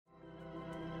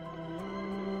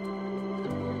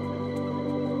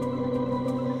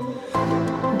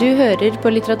Du hører på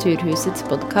Litteraturhusets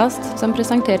podcast, som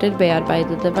presenterer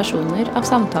bearbeidede versjoner av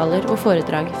samtaler og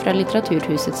foredrag fra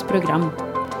Litteraturhusets program.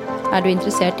 Er du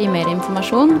interessert i mer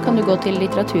informasjon, kan du gå til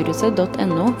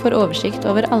litteraturhuset.no for oversikt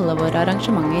over alle våre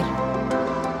arrangementer.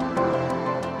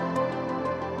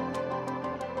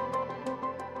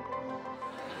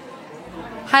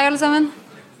 Hei alle sammen.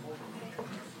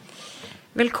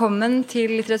 Velkommen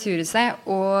til Litteraturhuset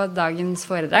og dagens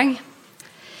foredrag.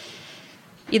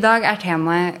 I dag er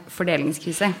temaet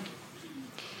fordelingskrise.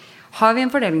 Har vi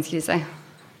en fordelingskrise?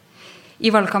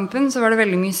 I valgkampen så var det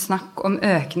veldig mye snakk om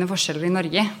økende forskjeller i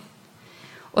Norge.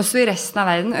 Også i resten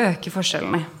av verden øker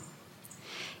forskjellene.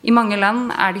 I mange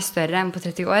land er de større enn på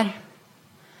 30 år.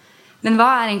 Men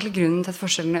hva er egentlig grunnen til at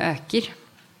forskjellene øker?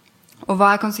 Og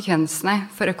hva er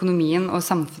konsekvensene for økonomien og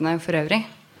samfunnet for øvrig?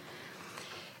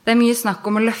 Det er mye snakk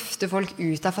om å løfte folk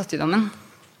ut av fattigdommen.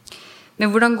 Men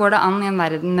hvordan går det an i en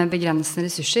verden med begrensende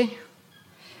ressurser?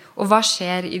 Og hva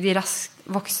skjer i de raskt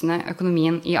voksende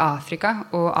økonomien i Afrika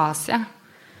og Asia?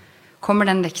 Kommer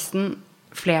den veksten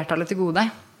flertallet til gode?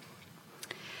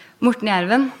 Morten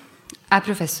Jerven er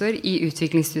professor i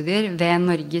utviklingsstudier ved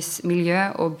Norges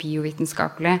miljø- og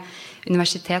biovitenskapelige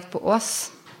universitet på Ås.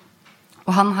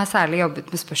 Og han har særlig jobbet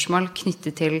med spørsmål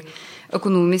knyttet til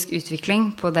økonomisk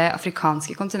utvikling på det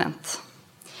afrikanske kontinent.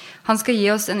 Han skal gi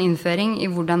oss en innføring i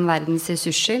hvordan verdens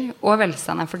ressurser og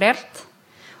velstand er fordelt,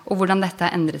 og hvordan dette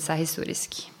har endret seg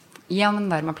historisk. Gi ham en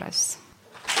varm applaus.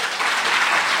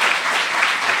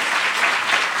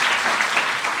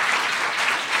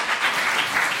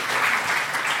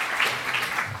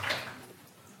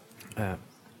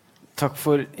 Takk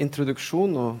for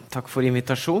introduksjon, og takk for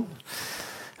invitasjon.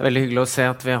 Det er veldig hyggelig å se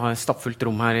at vi har stappfullt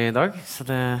rom her i dag, så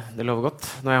det lover godt.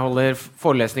 Når jeg holder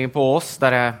forelesninger på Ås,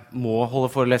 der jeg må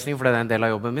holde forelesninger, for det er en del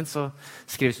av jobben min, så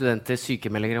skriver studenter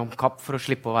sykemeldinger om kapp for å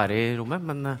slippe å være i rommet,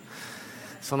 men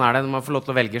sånn er det når man får lov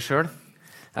til å velge selv.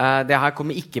 Det her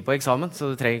kommer ikke på eksamen,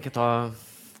 så du trenger ikke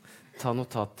ta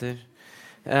notater.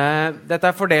 Dette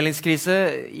er fordelingskrise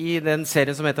i den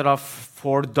serien som heter da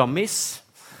For Dummies.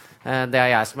 Det er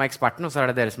jeg som er eksperten, og så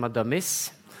er det dere som er dummies.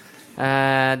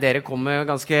 Dere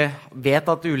vet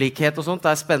at ulikhet og sånt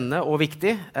er spennende og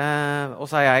viktig, og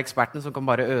så er jeg eksperten som kan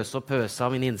bare øse og pøse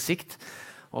av min innsikt,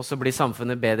 og så blir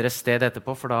samfunnet bedre sted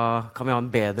etterpå, for da kan vi ha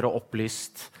en bedre og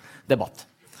opplyst debatt.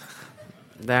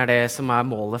 Det er det som er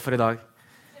målet for i dag.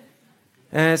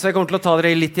 Så jeg kommer til å ta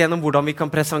dere litt gjennom hvordan vi kan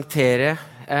presentere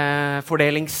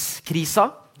fordelingskrisa,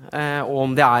 og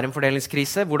om det er en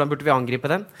fordelingskrise, hvordan burde vi angripe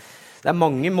den. Det er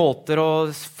mange måter å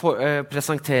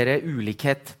presentere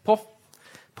ulikhet på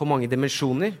mange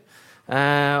dimensjoner.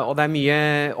 Og det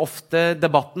er ofte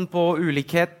debatten på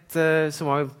ulikhet som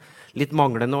var litt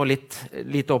manglende og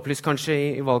litt opplyst kanskje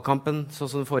i valgkampen, sånn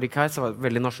som det foregikk her, så var det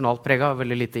veldig nasjonalt preget,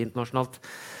 veldig lite internasjonalt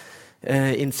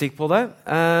innsikt på det.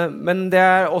 Men det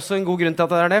er også en god grunn til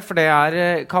at det er det, for det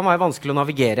kan være vanskelig å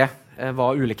navigere hva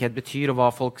ulikhet betyr, og hva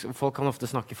folk kan ofte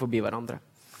snakke forbi hverandre.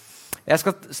 Jeg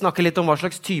skal snakke litt om hva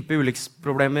slags type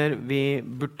ulikhetsproblemer vi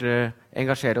burde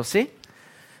engasjere oss i.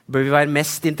 Bør vi være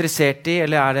mest interessert i,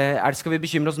 eller skal vi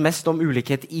bekymre oss mest om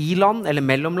ulikhet i land eller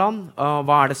mellom land? Og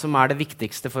hva er det som er det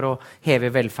viktigste for å heve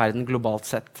velferden globalt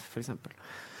sett, for eksempel?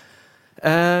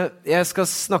 Jeg skal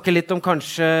snakke litt om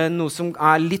kanskje noe som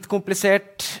er litt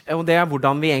komplisert, og det er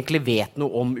hvordan vi egentlig vet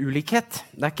noe om ulikhet.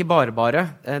 Det er ikke bare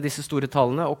disse store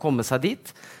tallene å komme seg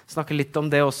dit. Snakke litt om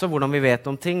det også, hvordan vi vet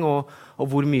om ting, og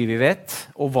hvor mye vi vet,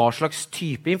 og hva slags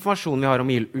type informasjon vi har om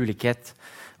ulikhet,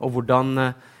 og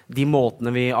hvordan de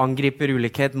måtene vi angriper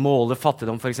ulikhet, måler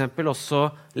fattigdom for eksempel, også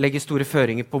legger store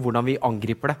føringer på hvordan vi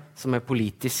angriper det, som er et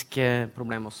politisk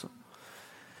problem også.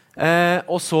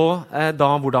 Og så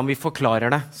da hvordan vi forklarer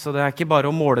det. Så det er ikke bare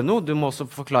å måle noe, du må også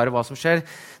forklare hva som skjer.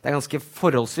 Det er ganske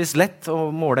forholdsvis lett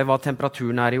å måle hva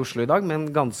temperaturen er i Oslo i dag,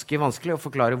 men ganske vanskelig å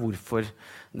forklare hvorfor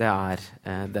det er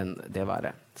det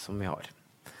været som vi har.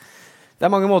 Det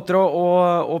er mange måter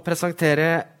å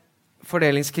presentere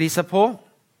fordelingskrisa på.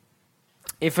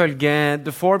 Ifølge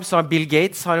The Forbes har Bill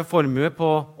Gates en formue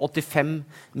på 85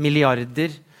 milliarder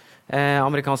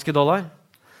amerikanske dollar.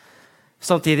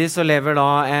 Samtidig så lever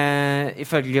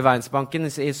ifølge Verdensbanken,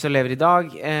 så lever i dag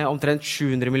omtrent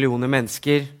 700 millioner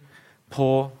mennesker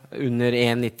på under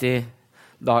 1,90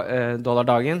 dollar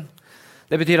dagen.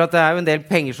 Det betyr at det er jo en del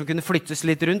penger som kunne flyttes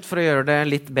litt rundt for å gjøre det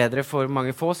litt bedre for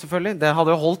mange få, selvfølgelig. Det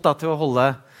hadde jo holdt til å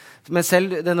holde, men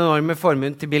selv den enorme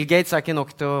formuen til Bill Gates er ikke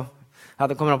nok til å,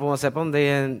 det kommer an på hva man ser på,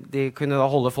 de kunne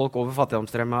da holde folk over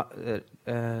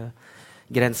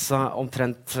fattigdomsgrensa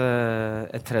omtrent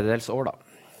et tredjedels år da.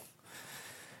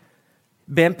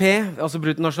 BNP, altså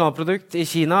bruttonasjonalprodukt, i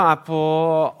Kina på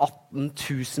 18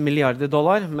 000 milliarder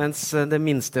dollar, mens det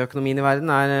minste økonomien i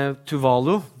verden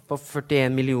Tuvalu på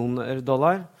 41 millioner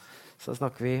dollar. Så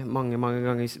snakker vi mange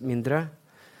ganger mindre.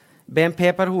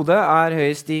 BNP per hode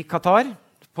høyest i Qatar,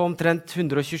 på omtrent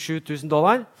 127 000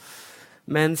 dollar,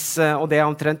 og det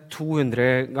omtrent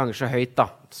 200 ganger så høyt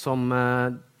da, som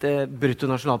det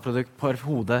bruttonasjonalprodukt per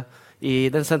hode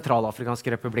i den sentralafrikanske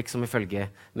republikk, som ifølge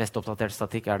mest oppdatert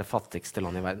statistikk det fattigste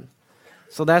landet i verden.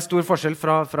 Så det stor forskjell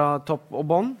fra topp og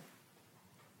bånd.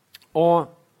 Og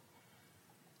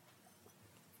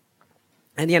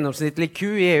en gjennomsnittlig ku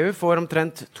i EU får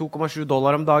omtrent 2,7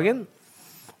 dollar om dagen.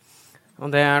 Og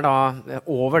det da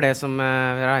over det som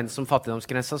regnes som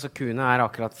fattigdomsgrensa, så kuene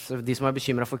akkurat, de som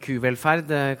bekymret for kuvelferd,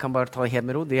 kan bare ta det helt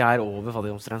med ro, de over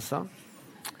fattigdomsgrensa.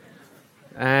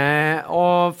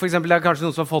 Og for eksempel, det kanskje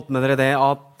noen som har fått med dere det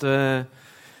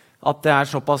at det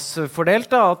såpass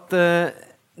fordelt da, at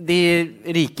de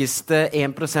rikeste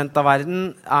 1% av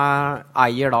verden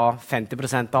eier da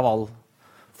 50% av all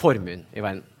formuen i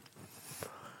verden.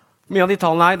 Mye av de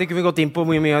tallene det kunne vi gått inn på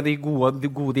mye av de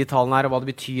gode de tallene og hva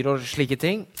det betyr og slike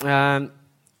ting. Men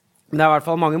det I hvert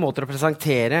fall mange måter å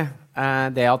presentere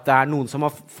det at det noen som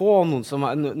har få, noen som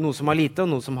har lite,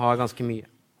 og noen som har ganske mye.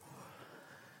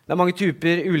 Det mange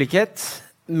typer ulikhet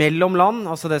mellom land,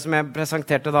 altså det som jeg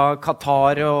presenterte da,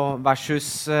 Qatar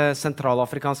versus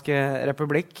sentralafrikanske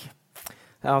republikk.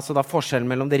 Altså da forskjellen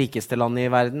mellom det rikeste landet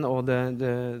i verden og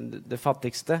det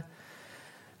fattigste.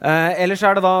 Ellers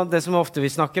det da, det som ofte vi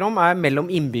snakker om,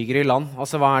 mellom innbyggere i land.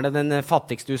 Altså hva det den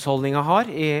fattigste husholdningen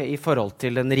har i forhold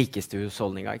til den rikeste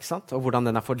husholdningen, ikke sant? Og hvordan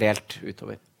den fordelt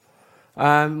utover.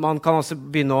 Man kan også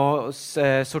begynne å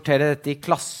sortere dette i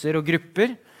klasser og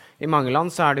grupper. I mange land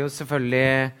så det jo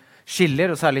selvfølgelig skiller,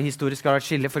 og særlig historisk har det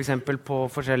vært skiller for eksempel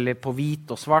på hvit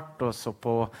og svart, og så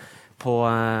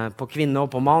på kvinne og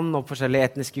på mann, og forskjellige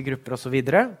etniske grupper og så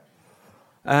videre.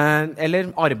 Eller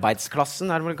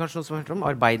arbeidsklassen det vel kanskje noen som har hørt om.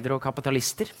 Arbeidere og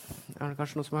kapitalister det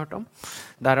kanskje noen som har hørt om.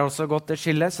 Der det også gått et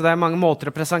skille. Så det mange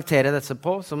måter å presentere dette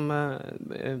på. Så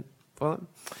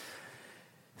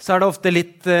det ofte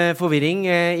litt forvirring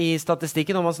i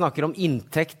statistikken når man snakker om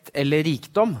inntekt eller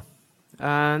rikdom.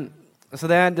 Så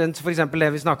det for eksempel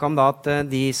det vi snakket om da, at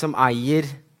de som eier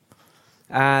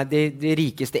de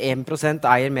rikeste 1%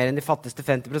 eier mer enn de fattigste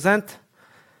 50%.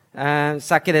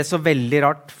 Så ikke det så veldig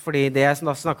rart, fordi da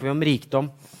snakker vi om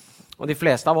rikdom. Og de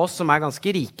fleste av oss som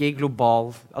ganske rike i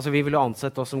global, altså vi vil jo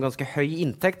ansette oss som ganske høy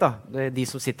inntekt da, de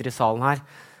som sitter i salen her.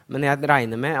 Men jeg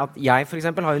regner med at jeg for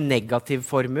eksempel har jo negativ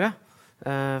formue,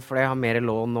 fordi jeg har mer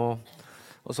lån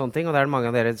og sånne ting, og det mange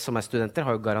av dere som studenter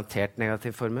har jo garantert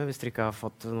negativ formue hvis dere ikke har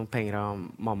fått noen penger av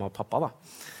mamma og pappa da.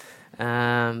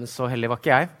 Så heldig var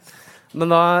ikke jeg.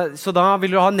 Så da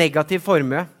vil du ha negativ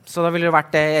formue, så da vil det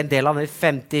vært en del av den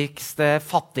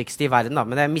fattigste i verden da,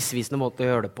 men det misvisende måte å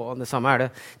gjøre det på. Det samme det.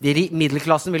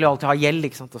 Middelklassen vil jo alltid ha gjeld,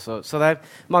 ikke sant? Så det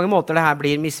mange måter det her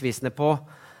blir misvisende på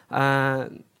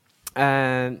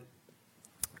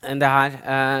enn det her.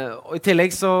 Og i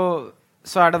tillegg så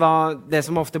det da, det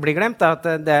som ofte blir glemt, at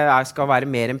det skal være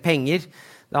mer enn penger.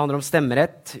 Det handler om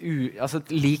stemmerett, altså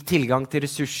lik tilgang til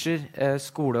ressurser,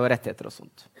 skole og rettigheter og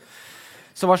sånt.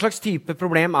 Så hva slags type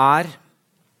problem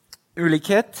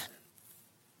ulikhet?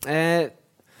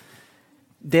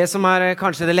 Det som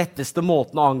kanskje det letteste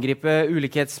måten å angripe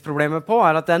ulikhetsproblemet på,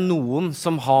 at det noen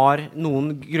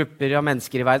grupper av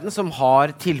mennesker i verden som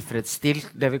har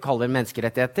tilfredsstilt det vi kaller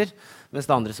menneskerettigheter, mens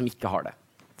det andre som ikke har det.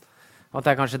 At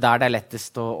det kanskje der det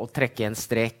lettest å trekke en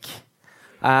strek.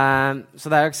 Så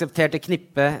det akseptert et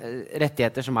knippe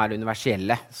rettigheter som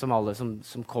universelle, som alle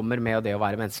som kommer med det å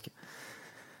være menneske.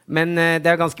 Men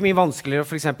det ganske mye vanskeligere,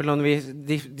 for eksempel når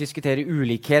vi diskuterer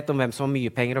ulikhet om hvem som har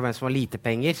mye penger og hvem som har lite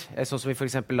penger, sånn som vi for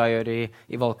eksempel da gjør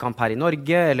i valgkamp her i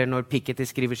Norge, eller når Piketty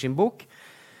skriver sin bok,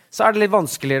 så det litt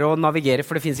vanskeligere å navigere,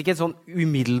 for det finnes ikke et sånn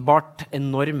umiddelbart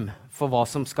norm for hva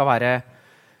som skal være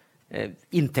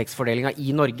inntektsfordelingen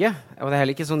i Norge. Og det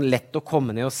heller ikke sånn lett å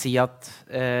komme ned og si at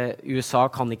USA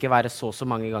kan ikke være så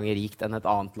mange ganger rikt enn et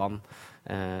annet land.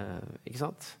 Ikke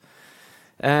sant?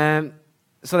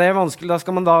 Så det vanskelig. Da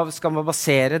skal man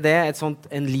basere det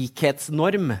en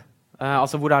likhetsnorm.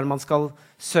 Altså hvor det man skal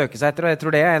søke seg etter. Og jeg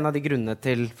tror det en av de grunnene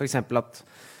til for eksempel at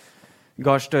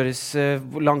Gahr Støres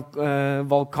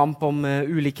valgkamp om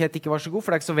ulikhet ikke var så god, for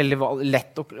det ikke så veldig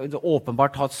lett å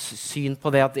åpenbart ha et syn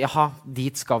på det at jaha,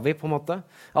 dit skal vi på en måte.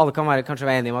 Alle kan kanskje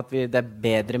være enige om at det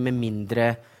bedre med mindre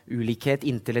ulikhet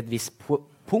inntil et visst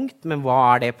punkt, men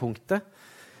hva det punktet?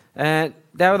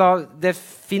 Det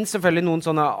finnes selvfølgelig noen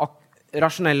sånne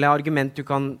rasjonelle argument du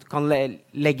kan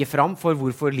legge fram for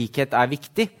hvorfor likhet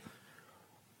viktig.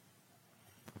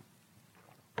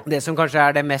 Det som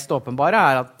kanskje det mest åpenbare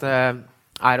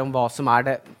er om hva som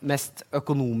det mest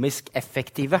økonomisk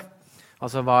effektive.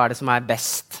 Altså hva det som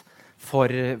best for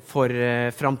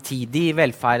framtidig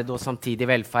velferd og samtidig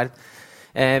velferd.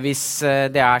 Hvis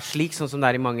det slik, sånn som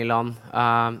det I mange land,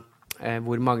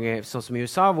 hvor mange, sånn som I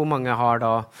USA, hvor mange har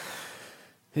da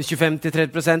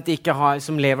 25-30% ikke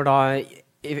som lever da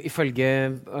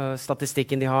ifølge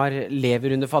statistikken de har,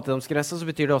 lever under fattigdomsgrensen, så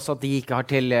betyr det også at de ikke har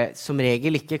som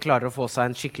regel ikke klarer å få seg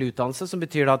en skikkelig utdannelse, som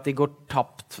betyr at de går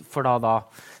tapt for da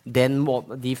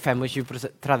de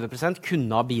 25-30%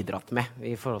 kunne ha bidratt med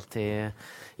I forhold til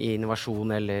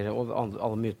innovasjon eller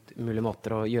alle mulige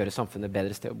måter å gjøre samfunnet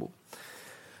bedre sted å bo.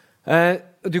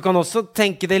 Du kan også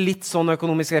tenke det litt sånn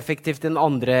økonomisk effektivt I den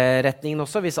andre retningen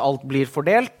også, hvis alt blir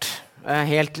fordelt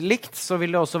helt likt, så vil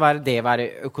det også være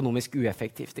økonomisk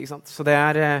ueffektivt, ikke sant? Så det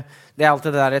alltid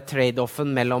det der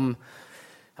trade-offen mellom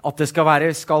at det skal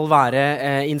være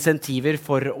insentiver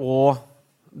for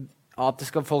at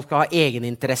folk skal ha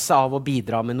egeninteresse av å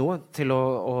bidra med noe til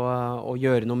å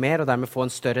gjøre noe mer, og dermed få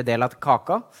en større del av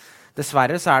kaka.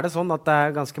 Dessverre så det sånn at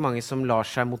det ganske mange som lar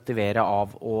seg motivere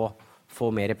av å få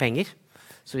mer penger.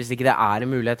 Så hvis ikke det en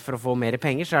mulighet for å få mer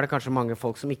penger, så det kanskje mange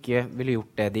folk som ikke ville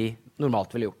gjort det de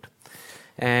normalt ville gjort.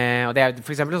 Og det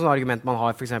for eksempel et sånt argument man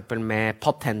har for eksempel med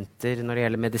patenter når det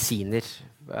gjelder medisiner.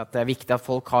 At det viktig at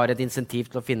folk har et insentiv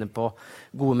til å finne på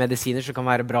gode medisiner som kan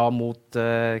være bra mot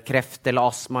kreft eller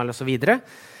astma eller så videre.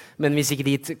 Men hvis ikke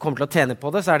de kommer til å tjene på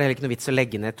det, så det heller ikke noe vits å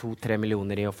legge ned 2-3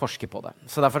 millioner I å forske på det.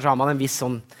 Så derfor så har man en viss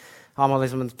sånn, har man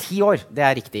liksom 10 år, det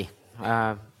riktig.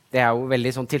 Det jo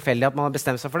veldig sånn tilfeldig at man har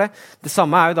bestemt seg for det. Det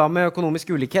samme jo da med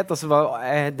økonomisk ulikhet. Altså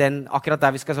akkurat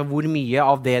der vi skal si hvor mye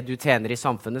av det du tjener I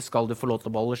samfunnet skal du få lov til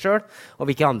å beholde selv, og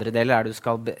hvilke andre deler det du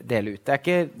skal dele ut.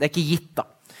 Det ikke gitt da.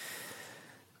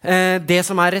 Det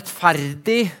som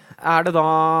rettferdig, det da,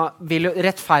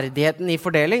 rettferdigheten I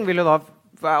fordeling vil jo da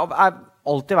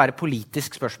alltid være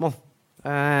politisk spørsmål.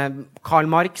 Karl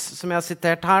Marx, som jeg har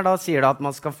sitert her, da, sier da at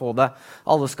man skal få det,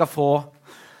 alle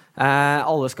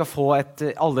skal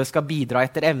bidra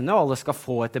etter evne, og alle skal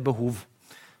få etter behov.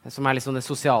 Som litt sånn den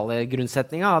sosiale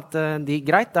grunnsetningen, at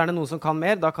greit, det noen som kan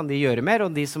mer, da kan de gjøre mer,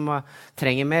 og de som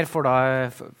trenger mer, får da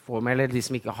få mer, eller de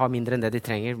som ikke har mindre enn det de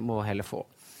trenger, må heller få.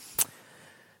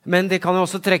 Men det kan jo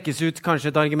også trekkes ut kanskje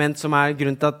et argument som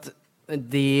grunn til at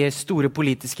de store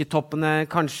politiske toppene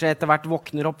kanskje etter hvert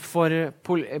våkner opp for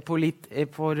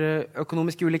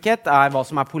økonomisk ulikhet, hva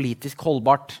som politisk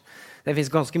holdbart. Det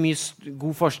finnes ganske mye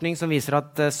god forskning som viser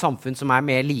at samfunn som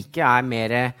mer like,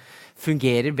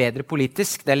 fungerer bedre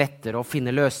politisk. Det lettere å finne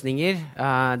løsninger.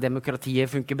 Demokratiet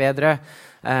funker bedre.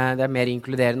 Det mer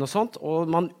inkluderende og sånt. Og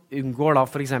man unngår da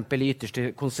for eksempel I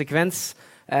ytterste konsekvens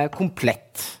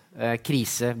komplett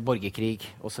krise, borgerkrig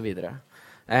og så videre.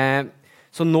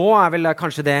 Så nå vel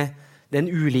kanskje den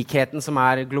ulikheten som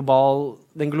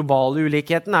den globale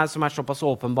ulikheten som såpass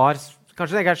åpenbar.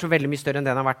 Kanskje det så veldig mye større enn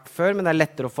den har vært før, men det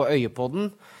lettere å få øye på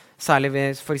den. Særlig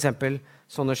ved for eksempel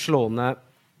sånne slående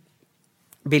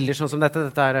bilder sånn som dette.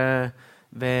 Dette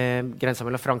ved grensen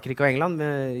mellom Frankrike og England,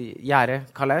 med Gjerdet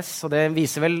Calais. Og det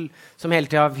viser vel, som hele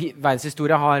tiden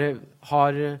verdenshistorie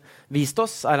har vist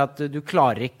oss, at du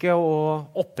klarer ikke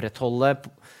å opprettholde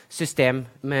system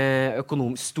med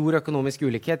stor økonomisk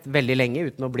ulikhet veldig lenge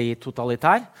uten å bli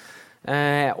totalitær.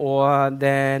 Og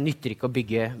det nytter ikke å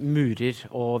bygge murer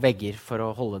og vegger for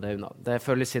å holde det unna. Det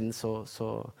før eller siden så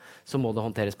må det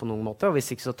håndteres på noen måte, og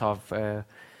hvis ikke så tar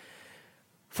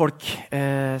folk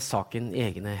saken I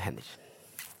egne hender.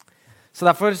 Så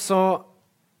derfor så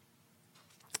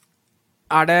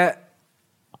det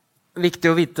viktig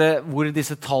å vite hvor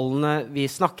disse tallene vi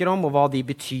snakker om, og hva de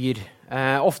betyr.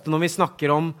 Ofte når vi snakker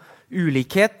om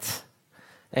ulikhet,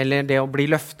 eller det å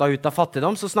bli løftet ut av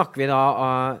fattigdom, så snakker vi da,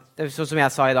 sånn som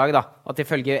jeg sa I dag, da, at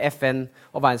ifølge FN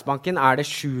og Verdensbanken det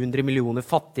 700 millioner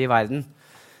fattige I verden.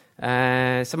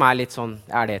 Som litt sånn,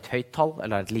 det et høyt tall,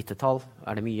 eller et lite tall?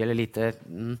 Det mye eller lite?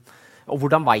 Og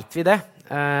hvordan vet vi det?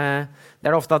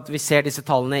 Det ofte at vi ser disse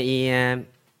tallene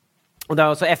og det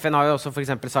også, FN har jo også for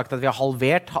eksempel sagt at vi har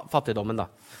halvert fattigdommen da.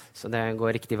 Så det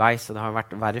går riktig vei, så det har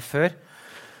vært verre før.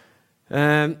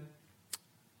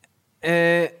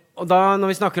 Og da, når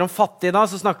vi snakker om fattige da,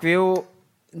 så snakker vi jo,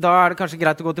 da det kanskje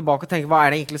greit å gå tilbake og tenke, hva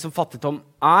det egentlig som fattigdom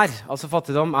Altså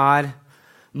fattigdom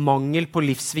mangel på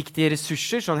livsviktige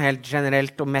ressurser, sånn helt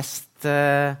generelt og mest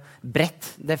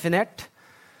bredt definert.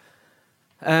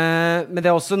 Men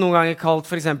det også noen ganger kalt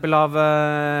for eksempel av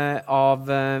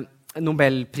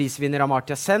Nobelprisvinner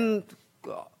Amartya Sen,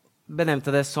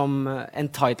 benevnte det som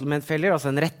entitlement failure, altså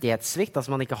en rettighetssvikt,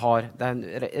 altså man ikke har, det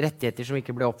rettigheter som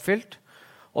ikke ble oppfylt.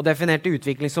 Og definerte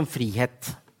utvikling som frihet.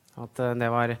 At det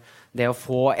var det å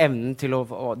få evnen til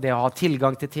det å ha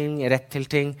tilgang til ting, rett til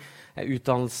ting,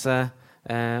 utdannelse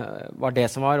var det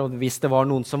som var. Og hvis det var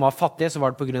noen som var fattige, så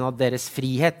var det på grunn av at deres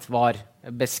frihet var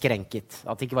beskrenket.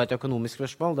 At det ikke var et økonomisk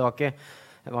spørsmål, det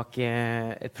var ikke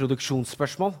et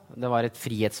produksjonsspørsmål, det var et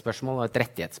frihetsspørsmål og et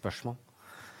rettighetsspørsmål.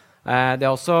 Det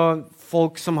også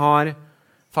folk som har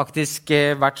faktisk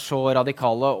vært så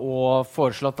radikale og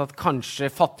foreslått at kanskje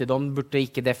fattigdom burde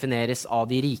ikke defineres av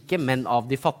de rike, men av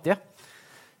de fattige.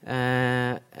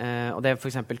 Og det for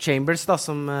eksempel Chambers da,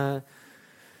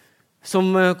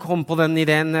 som kom på den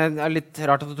ideen. Det litt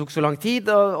rart at det tok så lang tid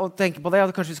å tenke på det.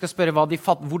 Kanskje vi skal spørre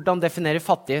hvordan definerer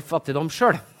fattigdom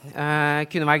selv?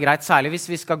 Kunne være greit, særlig hvis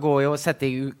vi skal gå og sette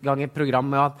i gang et program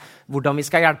med hvordan vi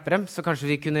skal hjelpe dem, så kanskje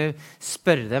vi kunne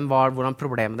spørre dem hvordan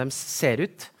problemet dem ser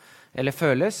ut eller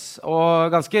føles. Og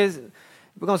ganske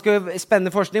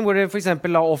spennende forskning, hvor det for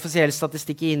eksempel offisiell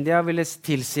statistikk i India ville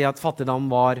tilsi at fattigdom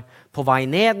var på vei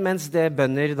ned, mens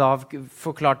bønder da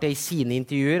forklarte i sine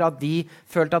intervjuer at de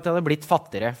følte at de hadde blitt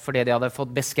fattigere fordi de hadde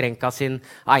fått beskrenket sin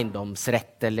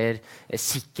eiendomsrett eller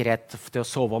sikkerhet til å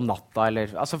sove om natta,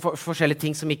 eller altså forskjellige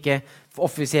ting som ikke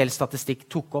offisiell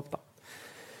statistikk tok opp da.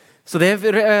 Så det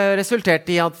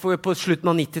resulterte i at på slutten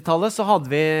av 90-tallet så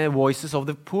hadde vi Voices of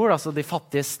the Poor, altså de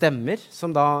fattige stemmer,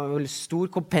 som da stor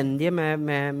kompendie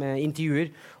med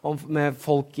intervjuer med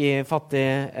folk i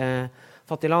fattige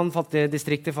land, fattige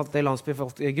distrikter, fattige landsby,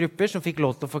 fattige grupper, som fikk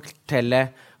lov til å fortelle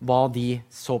hva de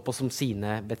så på som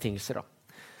sine betingelser.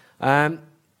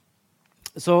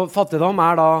 Så fattigdom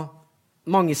da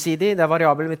mangesidig, det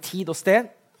variabel med tid og sted.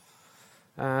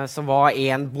 Så hva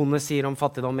en bonde sier om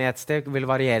fattigdom i et sted vil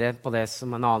variere på det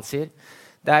som en annen sier.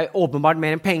 Det åpenbart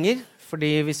mer enn penger,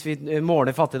 fordi hvis vi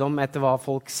måler fattigdom etter hva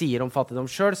folk sier om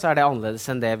fattigdom selv, så det annerledes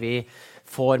enn det vi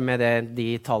får med de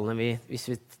tallene hvis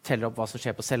vi teller opp hva som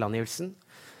skjer på selvangivelsen.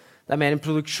 Det mer en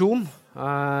produksjon.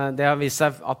 Det har vist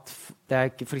seg at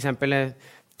for eksempel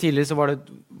tidligere så var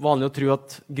det vanlig å tro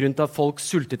at grunnen til at folk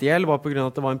sultet ihjel var på grunn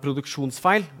av at det var en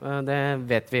produksjonsfeil. Det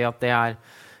vet vi at det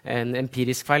en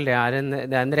empirisk feil, det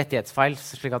en rettighetsfeil,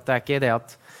 slik at det ikke det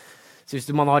at så hvis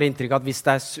man har inntrykk av at hvis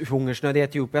det hungersnød i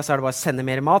Etiopia, så det bare å sende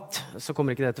mer mat, så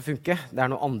kommer ikke det til å funke. Det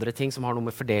noen andre ting som har noe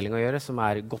med fordeling å gjøre, som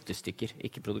godtestykker,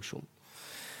 ikke produksjon.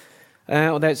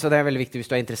 Så det veldig viktig hvis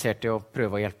du interessert i å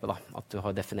prøve å hjelpe, da, at du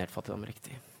har definert fattigdom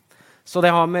riktig. Så det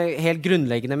har helt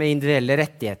grunnleggende med individuelle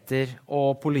rettigheter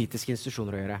og politiske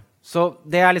institusjoner å gjøre. Så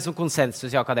det liksom konsensus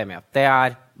i akademia. Det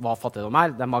hva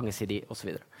fattigdom det mangesidig, og så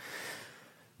videre.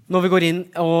 Når vi går inn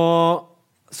og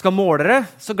skal måle det,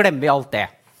 så glemmer vi alt det.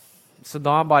 Så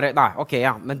da bare,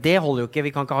 men det holder jo ikke.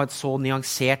 Vi kan ikke ha et så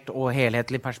nyansert og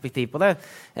helhetlig perspektiv på det.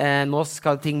 Nå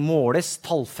skal ting måles,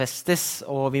 tallfestes,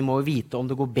 og vi må vite om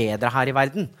det går bedre her i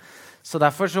verden. Så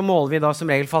derfor så måler vi da som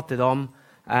regel fattigdom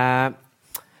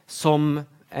som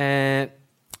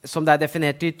det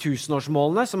definert i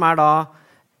 1000-årsmålene, som da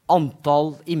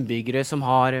antall innbyggere som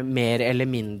har mer eller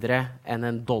mindre enn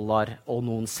 $1 og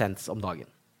noen cents om dagen.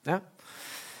 Ja.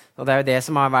 Og det jo det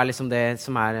som liksom det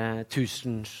som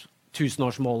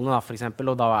 1000-årsmålene da, for eksempel,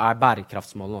 og da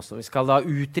bærekraftsmålene også. Vi skal da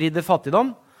utrydde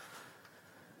fattigdom,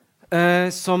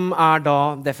 som da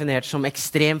definert som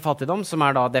ekstrem fattigdom, som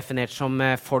da definert som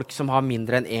folk som har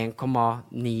mindre enn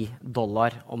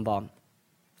 $1,9 om dagen.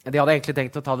 De hadde egentlig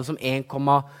tenkt å ta det som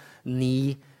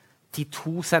 1,9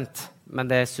 cent, men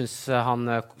det synes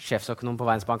sjefsøkonom på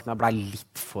Verdensbanken ble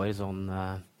litt for sånn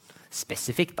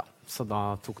spesifikt da. Så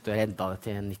da tok det og redda det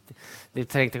til 90. De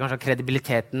trengte kanskje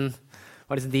kredibiliteten,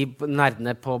 var liksom de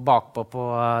nerdene bakpå på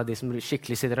de som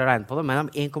skikkelig sitter og regner på det, men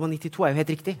 1,92 jo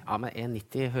helt riktig. Ja, men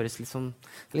 1,90 høres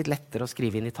litt lettere å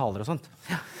skrive inn i taler og sånt.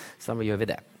 Ja, så da gjør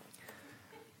vi det.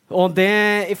 Og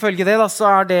ifølge det da,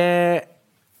 så det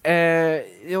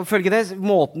ifølge det,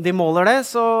 måten de måler det,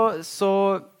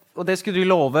 og det skulle de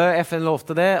love, FN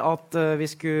lovte det, at vi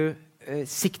skulle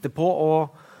sikte på å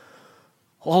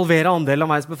halvere andelen av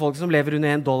verdens befolkning som lever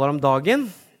under $1 om dagen.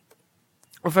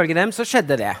 Og følge dem så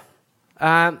skjedde det.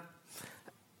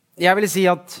 Jeg vil si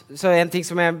at så en ting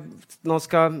som jeg nå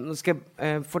skal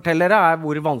fortelle dere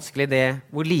hvor vanskelig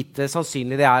hvor lite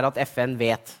sannsynlig det at FN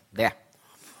vet det.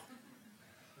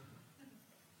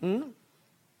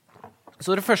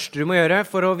 Så det første du må gjøre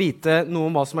for å vite noe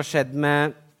om hva som har skjedd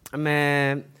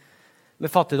med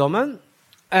fattigdommen,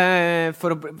 for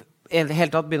å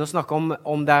helt tatt begynne å snakke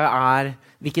om det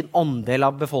hvilken andel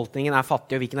av befolkningen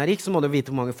fattig og hvilken rik, så må du vite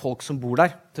hvor mange folk som bor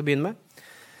der til å begynne med.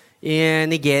 I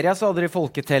Nigeria så hadde de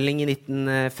folketelling i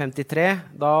 1953.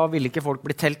 Da ville ikke folk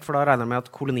bli telt, for da regner de med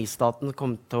at kolonistaten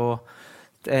kom til å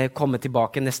komme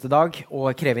tilbake neste dag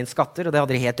og kreve inn skatter, og det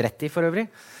hadde de helt rett i for øvrig.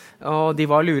 Og de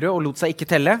var lure og lot seg ikke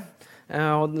telle.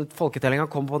 og folketellingen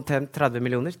kom på 30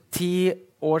 millioner. 10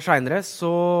 år senere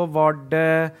så var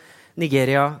det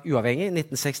Nigeria uavhengig,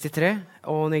 1963,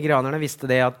 og nigerianerne visste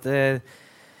det at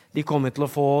de kommer til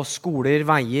å få skoler,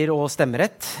 veier og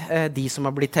stemmerett, de som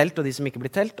har blitt telt og de som ikke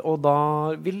blir telt, og da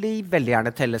vil de veldig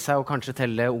gjerne telle seg, og kanskje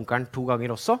telle onkelen 2 ganger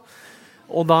også.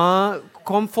 Og da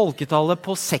kom folketallet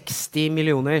på 60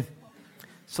 millioner,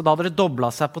 så da hadde det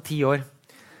doblet seg på 10 år.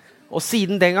 Og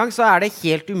siden den gang så er det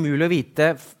helt umulig å vite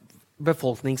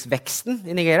befolkningsveksten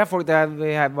i Nigeria.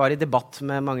 Jeg var i debatt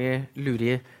med mange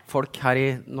lurige folk her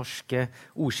i norske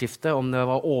ordskiftet om det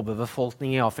var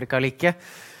overbefolkning i Afrika eller ikke.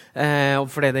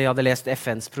 Fordi de hadde lest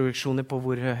FNs produksjoner på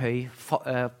hvor høy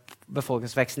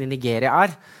befolkningsveksten i Nigeria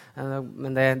er.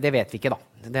 Men det vet vi ikke da.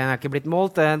 Det er ikke blitt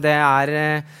målt. Det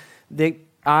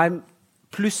er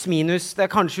pluss minus, det er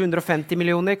kanskje 150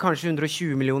 millioner, kanskje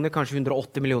 120 millioner, kanskje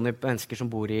 180 millioner mennesker som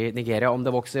bor i Nigeria. Om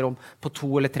det vokser på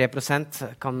 2 eller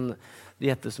 3%, kan du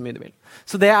gjette så mye du vil.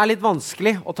 Så det er litt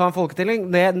vanskelig å ta en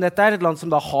folketelling. Dette er et land som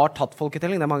da har tatt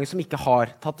folketelling. Det er mange som ikke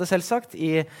har tatt det, selvsagt.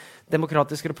 I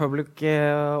Demokratisk Republic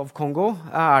of Congo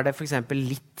er det for eksempel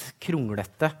litt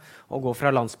kronglete å gå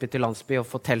fra landsby til landsby og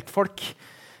få telt folk.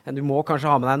 Du må kanskje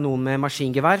ha med deg noen med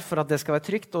maskingevær for at det skal være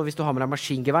trygt, og hvis du har med deg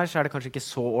maskingevær, så er det kanskje ikke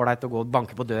så ordentlig å gå og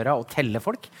banke på døra og telle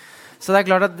folk. Så det er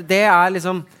klart at det er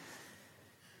liksom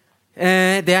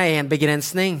det er en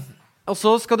begrensning. Og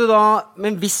så skal du da,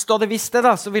 men hvis du hadde visst det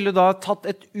da, så ville du da tatt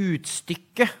et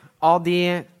utstykke av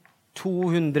de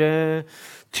 200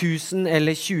 000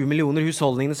 eller 20 millioner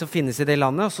husholdningene som finnes i det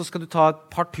landet, og så skal du ta et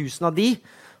par tusen av de,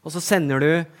 og så sender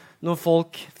du når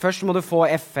folk, først må du få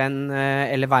FN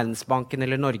eller Verdensbanken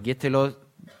eller Norge til å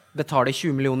betale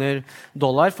 20 millioner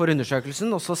dollar for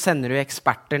undersøkelsen, og så sender du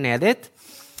eksperter ned dit,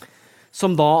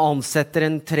 som da ansetter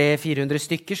 300-400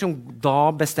 stykker, som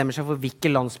da bestemmer seg for hvilke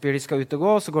landsbyer de skal ut og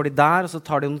gå, og så går de der, og så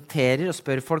tar de noterer og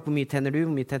spør folk hvor mye tjener du,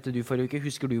 hvor mye tjente du forrige uke,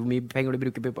 husker du hvor mye penger du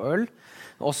bruker på øl,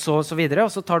 og så videre,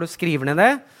 og så tar du skriver ned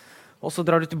det, og så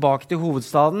drar du tilbake til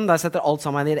hovedstaden. Der setter alt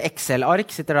sammen i et Excel-ark.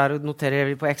 Sitter der og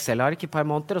noterer på Excel-ark i et par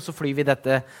måneder, og så flyr vi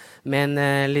dette med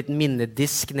en liten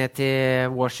minnedisk ned til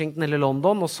Washington eller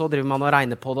London, og så driver man og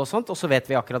regner på det og sånt, og så vet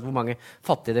vi akkurat hvor mange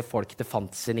fattige folk det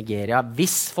fantes i Nigeria,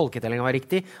 hvis folketellingen var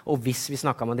riktig, og hvis vi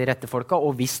snakket med de rette folka,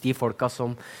 og hvis de folka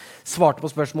som svarte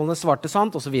på spørsmålene svarte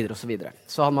sant, og så videre og så videre.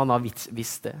 Så hadde man da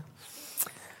visst det.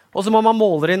 Og så må man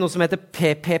måle det i noe som heter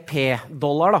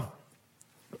PPP-dollar da.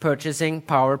 Purchasing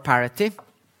Power Parity,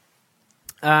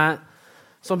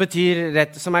 som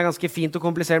er ganske fint og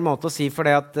komplisert måte å si for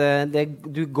det at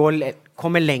du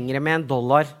kommer lengre med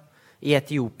 $1 i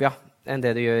Etiopia enn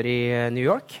det du gjør i New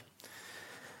York.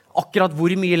 Akkurat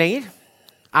hvor mye lenger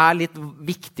er litt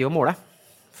viktig å måle.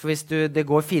 For hvis det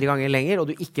går 4 ganger lenger og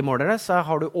du ikke måler det, så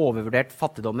har du overvurdert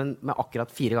fattigdommen med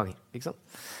akkurat 4 ganger. Ikke sant?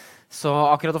 Så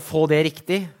akkurat å få det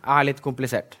riktig er litt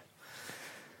komplisert.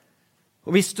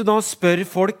 Og hvis du da spør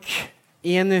folk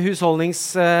i en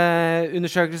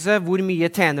husholdningsundersøkelse hvor mye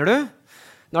tjener du,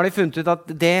 da har de funnet ut at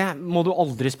det må du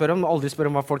aldri spørre om. Du må aldri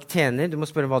spørre om hva folk tjener, du må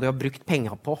spørre om hva de har brukt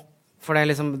penger på. For det er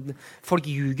liksom, folk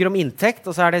ljuger om inntekt,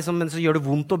 og så, er det liksom, men så gjør det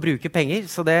vondt å bruke penger,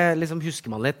 så det liksom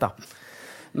husker man litt da.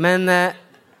 Men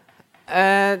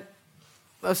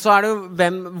så er det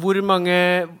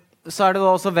så er det da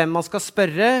også hvem man skal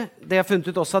spørre. Det har funnet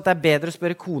ut også at det er bedre å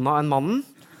spørre kona enn mannen.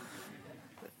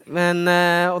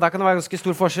 Og der kan det være ganske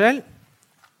stor forskjell.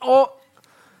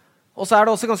 Og så er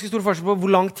det også ganske stor forskjell på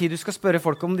hvor lang tid du skal spørre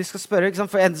folk om de skal spørre. Ikke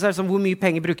sant? For enten så er det sånn, hvor mye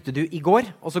penger brukte du i går?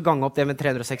 Og så gange opp det med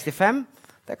 365.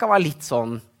 Det kan være litt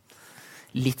sånn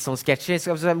sketchy.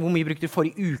 Hvor mye brukte du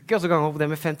forrige uke? Og så gange opp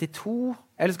det med 52.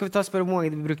 Eller skal vi spørre hvor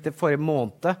mange du brukte forrige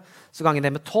måned? Så gange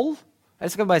det med 12.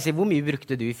 Eller skal vi bare si, hvor mye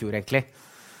brukte du i fjor egentlig?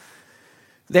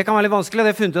 Det kan være litt vanskelig.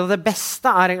 Det har funnet ut at det beste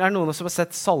er noen som har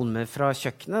sett salmer fra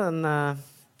kjøkkenet.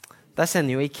 Der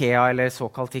sender jo IKEA, eller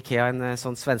såkalt IKEA, en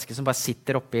sånn svenske som bare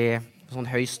sitter oppe i en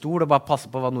sånn høy stol og bare passer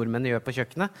på hva nordmennene gjør på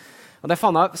kjøkkenet. Og det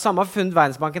samme har funnet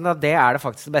Verdensbanken, at det er det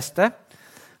faktisk det beste.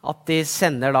 At de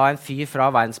sender da en fyr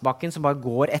fra Verdensbanken som bare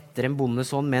går etter en bonde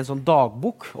sånn med en sånn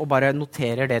dagbok og bare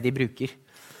noterer det de bruker.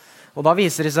 Og da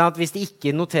viser det seg at hvis de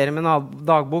ikke noterer med en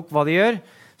dagbok hva de gjør,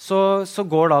 så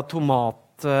går da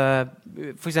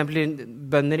for eksempel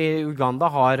bønder i Uganda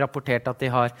har rapportert at de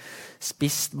har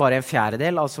spist bare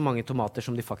 1/4 av så mange tomater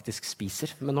som de faktisk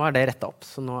spiser. Men nå er det rettet opp,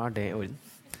 så nå er det i orden.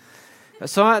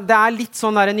 Så det er litt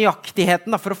sånn der nøyaktigheten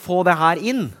da, for å få det her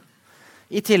inn.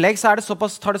 I tillegg så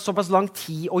tar det såpass lang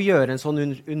tid å gjøre en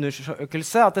sånn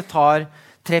undersøkelse at det tar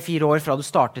 3-4 år fra du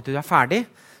startet til du er ferdig.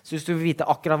 Så hvis du vil vite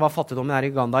akkurat hva fattigdommen er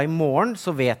i Uganda i morgen, så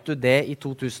vet du det i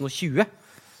 2020.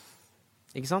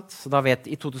 Ikke sant? Så da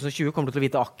i 2020 kommer du til å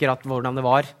vite akkurat hvordan det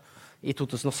var i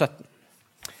 2017.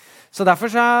 Så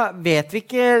derfor så vet vi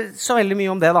ikke så veldig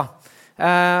mye om det da.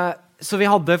 Så vi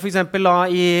hadde for eksempel da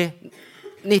i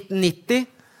 1990,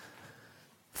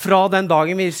 fra den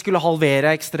dagen vi skulle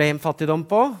halvere ekstrem fattigdom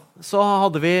på, så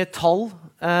hadde vi tall,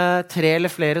 3 eller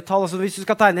flere tall. Altså hvis du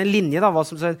skal tegne en linje da,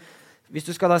 hvis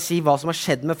du skal da si hva som har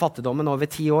skjedd med fattigdommen over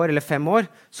 10 år eller 5 år,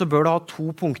 så bør du ha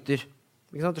 2 punkter.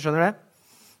 Ikke sant? Du skjønner det?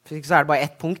 For ikke så det bare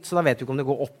 1 punkt, så da vet du ikke om det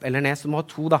går opp eller ned. Så du må ha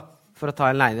 2 da, for å ta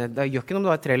en line. Det gjør ikke om du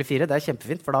har 3 eller 4, det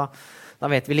kjempefint, for da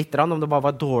vet vi litt om det bare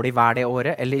var dårlig vær det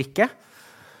året eller ikke.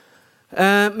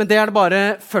 Men det det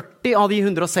bare 40 av de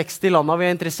 160 landene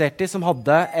vi interessert i som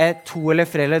hadde 2 eller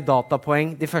flere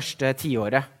datapoeng de første 10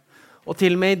 året. Og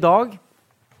til og med i dag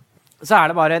så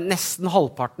det bare nesten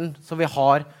halvparten som vi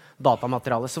har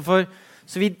datamateriale. Så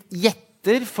vi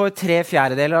gjetter for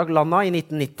 3/4 av landene i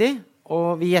 1990,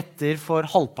 og vi gjetter for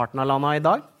halvparten av landene i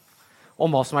dag om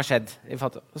hva som har skjedd.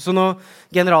 Så når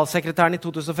generalsekretæren i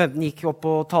 2015 gikk opp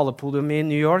på talepodium i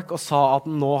New York og sa at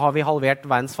nå har vi halvert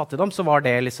verdens fattigdom, så var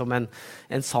det liksom en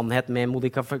sannhet med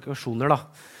modifikasjoner da.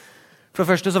 For det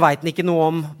første så vet han ikke noe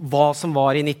om hva som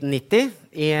var i 1990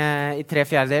 i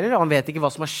 3/4. Han vet ikke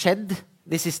hva som har skjedd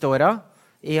de siste årene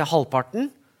i halvparten.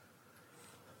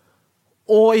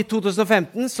 Og i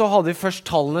 2015 så hadde vi først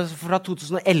tallene fra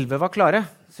 2011 var klare.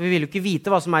 Så vi ville jo ikke vite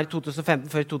hva som i 2015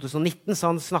 før 2019, så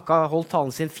han holdt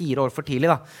talen sin 4 år for tidlig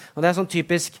da. Og det sånn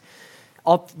typisk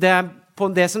at det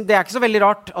ikke så veldig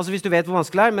rart, altså hvis du vet hvor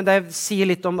vanskelig det men det sier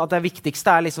litt om at det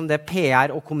viktigste liksom det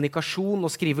PR og kommunikasjon og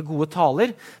skrive gode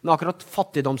taler, men akkurat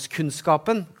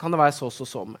fattigdomskunnskapen kan det være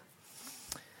så med.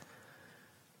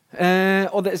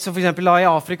 Så for eksempel da i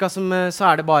Afrika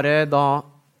så det bare da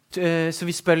så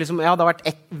vi spør liksom, ja, det har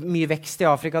vært mye vekst i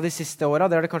Afrika de siste årene,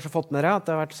 det har dere kanskje fått med dere, at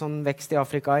det har vært sånn vekst i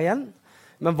Afrika igjen.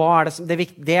 Men hva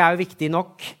det jo viktig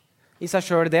nok i seg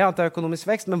selv det, at det økonomisk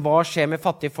vekst, men hva skjer med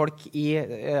fattige folk i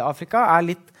Afrika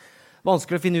litt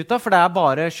vanskelig å finne ut av, for det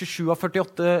bare 27 av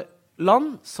 48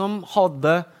 land som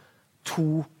hadde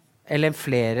 2 eller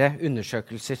flere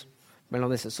undersøkelser mellom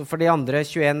disse. Så for de andre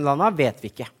 21 landene vet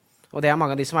vi ikke. Og det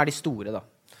mange av de som de store da.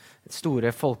 De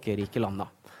store folkerike landene.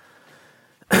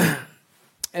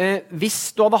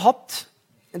 Hvis du hadde hatt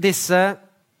disse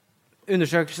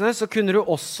undersøkelsene, så kunne du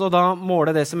også da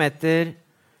måle det som heter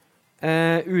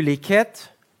ulikhet.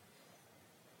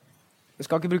 Jeg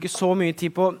skal ikke bruke så mye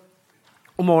tid på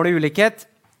å måle ulikhet.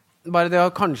 Bare det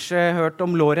har kanskje hørt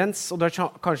om Lorenz, og du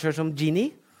har kanskje hørt om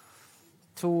Gini.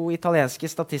 2 italienske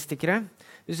statistikere.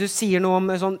 Hvis du sier noe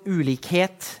om sånn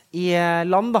ulikhet i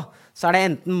land, da, så det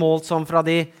enten målt som fra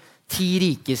de 10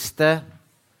 rikeste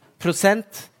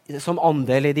prosent, som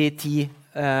andel i de 10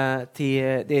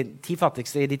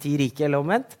 fattigste i de 10 rike, eller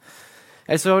omvendt.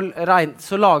 Eller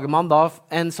så lager man da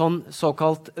en sånn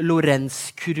såkalt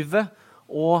Lorenz-kurve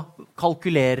og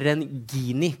kalkulerer en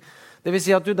Gini. Det vil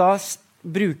si at du da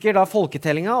bruker da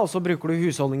folketellinga, og så bruker du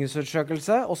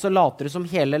husholdningsundersøkelse, og så later du som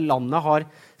hele landet har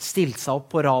stilt seg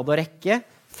opp på rad og rekke,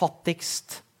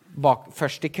 fattigst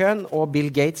først i køen, og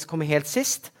Bill Gates kommer helt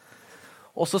sist.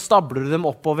 Og så stabler du dem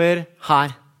oppover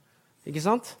her. Ikke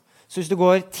sant? Så hvis du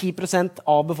går 10%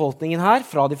 av befolkningen her,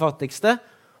 fra de fattigste,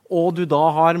 og du da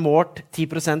har målt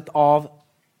 10% av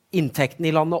inntekten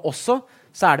i landet også,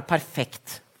 så det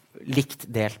perfekt likt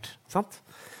delt. Sant?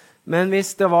 Men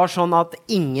hvis det var sånn at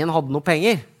ingen hadde noe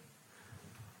penger,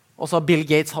 og så Bill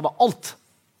Gates hadde alt,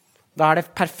 da det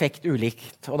perfekt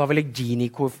ulikt. Og da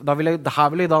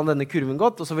ville denne kurven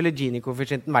gått, og så ville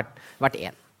Gini-koeffisienten vært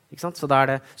 1. Ikke sant? Så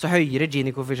høyere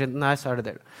Gini-koeffisienten her, så det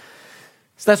det.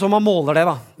 Så det sånn man måler det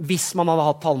da, hvis man hadde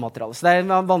hatt tallmateriale. Så det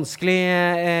en vanskelig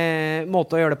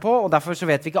måte å gjøre det på, og derfor så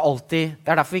vet vi ikke alltid,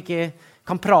 det derfor vi ikke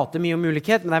kan prate mye om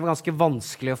ulikhet, men det ganske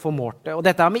vanskelig å få målt det. Og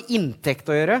dette har med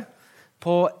inntekt å gjøre,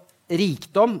 på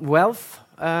rikdom, wealth,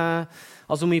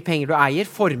 altså hvor mye penger du eier,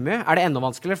 formue, det enda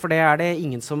vanskeligere, for det det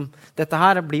ingen som, dette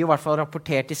her blir jo i hvert fall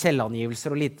rapportert i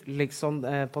selvangivelser og liksom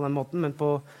på den måten, men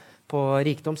på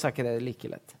rikdom så ikke det like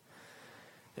lett.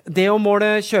 Det å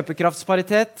måle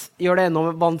kjøpekraftsparitet gjør det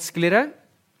enda vanskeligere.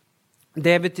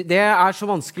 Det så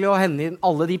vanskelig å hente inn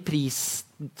alle de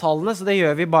pristallene, så det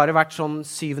gjør vi bare hvert sånn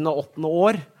 7. og 8.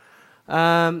 år.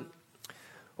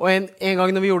 Og en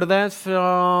gang når vi gjorde det,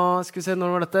 skal vi se,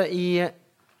 når var dette?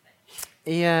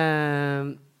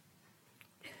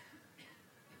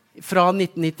 Fra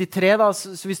 1993 da,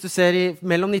 så hvis du ser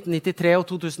mellom 1993 og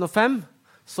 2005,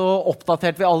 så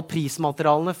oppdaterte vi alle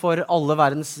prismaterialene for alle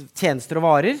verdens tjenester og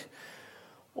varer.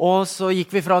 Og så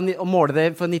gikk vi fra å måle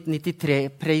det fra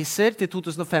 1993-priser til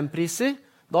 2005-priser.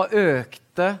 Da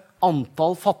økte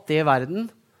antall fattige i verden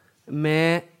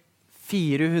med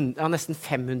nesten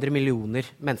 500 millioner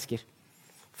mennesker.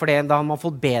 For da har man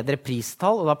fått bedre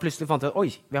pristall, og da plutselig fant vi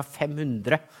at vi har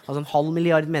 500, altså 0,5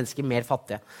 milliard mennesker mer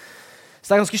fattige.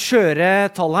 Så det ganske skjøre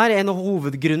tall her. En av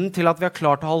hovedgrunnen til at vi har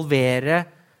klart å halvere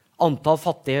antall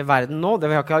fattige i verden nå,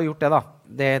 vi har ikke gjort det da,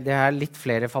 det litt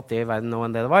flere fattige i verden nå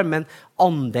enn det var, men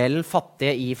andelen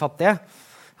fattige i fattige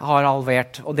har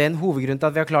halvert. Og den hovedgrunnen til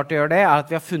at vi har klart å gjøre det, at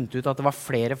vi har funnet ut at det var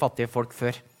flere fattige folk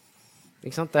før.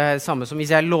 Ikke sant? Det det samme som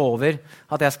hvis jeg lover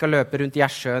at jeg skal løpe rundt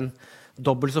Gjersjøen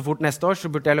dobbelt så fort neste år,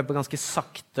 så burde jeg løpe ganske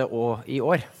sakte i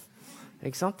år.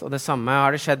 Ikke sant? Og det samme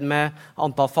har det skjedd med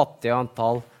antall fattige og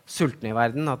antall sultne i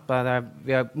verden. At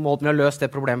måten vi har løst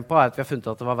det problemet på, at vi har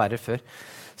funnet at det var verre før,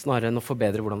 snarere enn å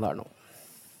forbedre hvordan det nå.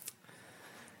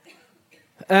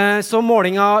 Så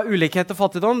måling av ulikhet og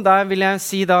fattigdom, der vil jeg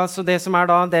si da, så det som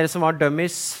da, dere som var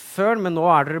dummies før, men nå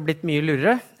dere blitt mye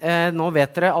lurere. Nå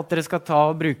vet dere at dere skal ta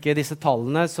og bruke disse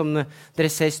tallene, som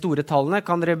dere ser store tallene,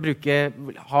 kan dere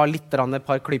ha litt et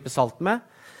par klyper salt med,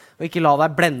 og ikke la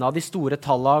deg blende av de store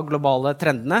tallene og globale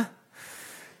trendene.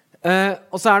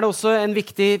 Og så det også en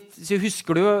viktig, så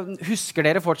husker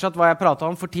dere fortsatt hva jeg pratet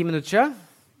om for 10 minutter siden?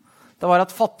 Det var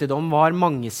at fattigdom var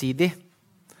mangesidig.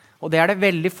 Og det det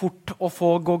veldig fort å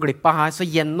få gå glipp av her. Så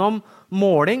gjennom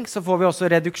måling så får vi også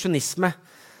reduksjonisme.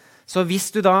 Så hvis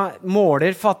du da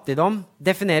måler fattigdom,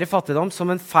 definerer fattigdom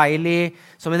som en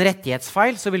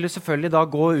rettighetsfeil, så vil du selvfølgelig da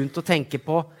gå rundt og tenke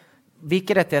på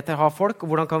hvilke rettigheter har folk,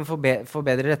 og hvordan kan vi få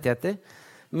bedre rettigheter.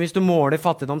 Men hvis du måler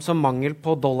fattigdom som mangel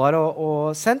på dollar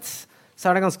og cents,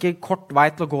 så det ganske kort vei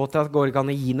til å gå til at går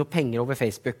an å gi noe penger over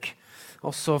Facebook.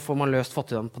 Og så får man løst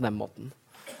fattigdom på den måten.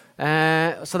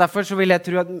 Så derfor så vil jeg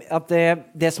tro at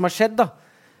det som har skjedd da,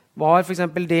 var for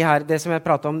eksempel det som jeg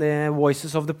pratet om, de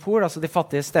Voices of the Poor, altså de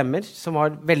fattige stemmer, som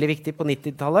var veldig viktig på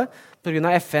 90-tallet, på grunn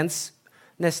av FNs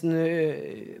nesten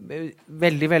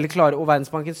veldig, veldig klare, og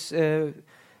Verdensbankens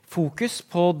fokus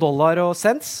på dollar og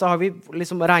cents, så har vi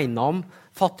liksom regnet om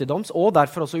fattigdoms, og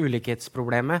derfor også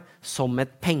ulikhetsproblemet som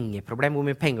et pengeproblem, hvor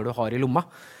mye penger du har i lomma.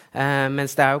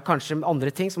 Mens det jo kanskje andre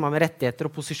ting som har med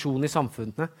rettigheter og posisjon i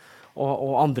samfunnet,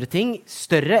 og andre ting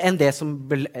større enn det som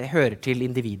hører til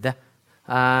individet.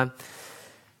 En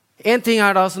ting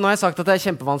da, så nå har jeg sagt at det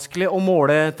kjempevanskelig å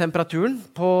måle temperaturen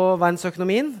på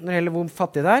verdensøkonomien når det gjelder hvor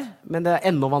fattig det men det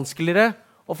enda vanskeligere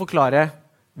å forklare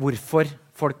hvorfor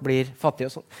folk blir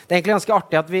fattige og sånn. Det egentlig ganske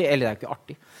artig at eller det ikke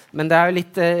artig, men det jo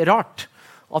litt rart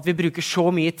at vi bruker så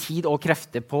mye tid og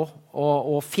krefter på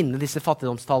å finne disse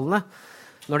fattigdomstallene,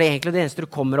 når det egentlig det eneste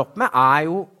du kommer opp med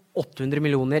jo 800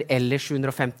 millioner eller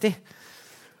 750.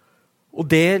 Og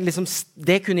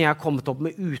det kunne jeg kommet opp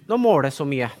med uten å måle så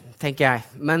mye, tenker jeg.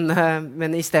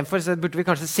 Men i stedet for så burde vi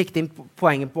kanskje sikte inn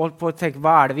poenget på å tenke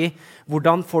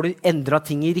hvordan får du endret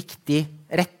ting i riktig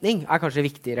retning, kanskje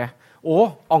viktigere.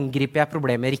 Og angriper jeg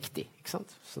problemet riktig, ikke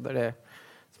sant? Så det det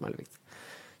som litt viktig.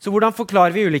 Så hvordan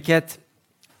forklarer vi ulikhet?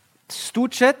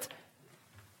 Stort sett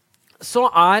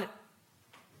så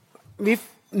vi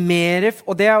mer,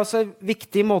 og det også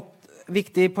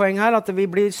viktig poeng her, at vi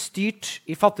blir styrt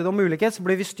i fattigdom og ulikhet, så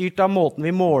blir vi styrt av måten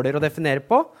vi måler og definerer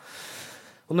på.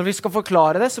 Og når vi skal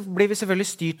forklare det, så blir vi selvfølgelig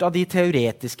styrt av de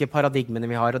teoretiske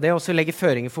paradigmene vi har, og det også legger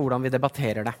føringer for hvordan vi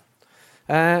debatterer det.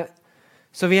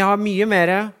 Så vi har mye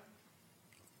mer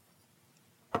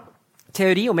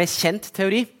teori, og mer kjent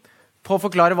teori, på å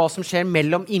forklare hva som skjer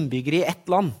mellom innbyggere i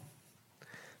ett land.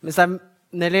 Mens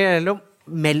når det gjelder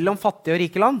mellom fattige og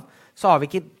rike land, så har vi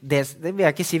ikke det vil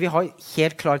jeg ikke si vi har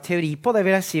helt klar teori på, det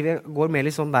vil jeg si vi går med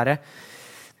litt sånn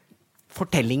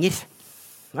fortellinger.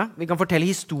 Ja? Vi kan fortelle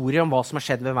historier om hva som har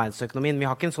skjedd med verdensøkonomien. Vi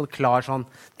har ikke en sånn klar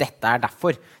dette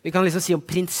derfor. Vi kan liksom si om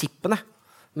prinsippene,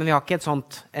 men vi har ikke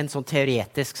en sånn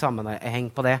teoretisk sammenheng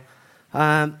på det.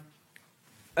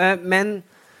 Men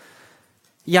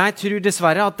jeg tror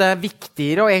dessverre at det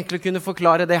viktigere å egentlig kunne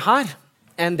forklare det her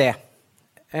enn det.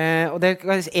 Og det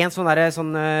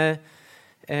en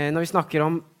når vi snakker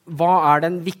om hva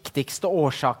den viktigste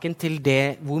årsaken til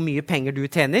hvor mye penger du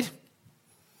tjener,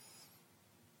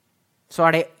 så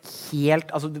det helt,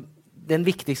 altså den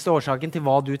viktigste årsaken til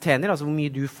hva du tjener, altså hvor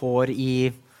mye du får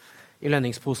i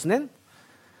lønningsposen din,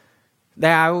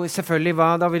 det jo selvfølgelig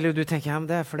da vil jo du tenke, men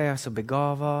det fordi jeg så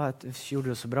begavet,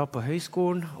 gjorde det så bra på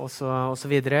høyskolen, og så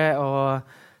videre,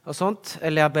 og sånt,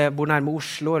 eller jeg bor nærme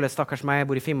Oslo, eller stakkars meg,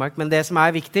 jeg bor i Finnmark, men det som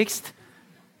viktigst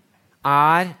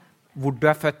hvor du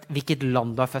født, hvilket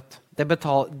land du født.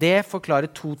 Det forklarer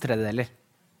 2/3.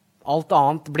 Alt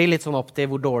annet blir litt sånn opp til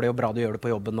hvor dårlig og bra du gjør det på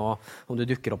jobben, og om du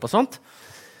dukker opp og sånt.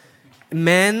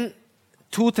 Men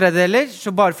 2/3,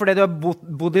 så bare fordi du har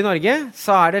bodd i Norge,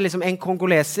 så det liksom en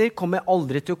kongoleser kommer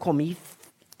aldri til å komme i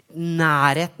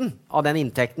nærheten av den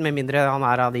inntekten, med mindre han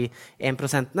av de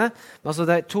 1%. Men altså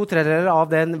 2/3 av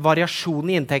den variasjonen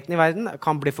i inntekten i verden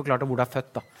kan bli forklart av hvor du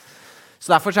født. Da. Så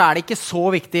derfor så det ikke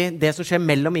så viktig det som skjer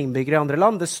mellom innbyggere i andre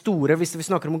land. Det store, hvis vi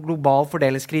snakker om en global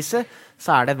fordelingskrise,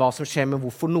 så det hva som skjer med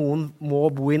hvorfor noen må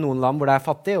bo i noen land hvor det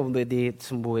fattig, og de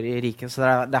som bor i rike. Så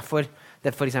det derfor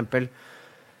det for eksempel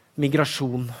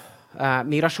migrasjon.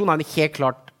 Migrasjon den helt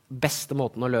klart beste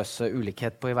måten å løse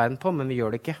ulikhet på i verden på, men vi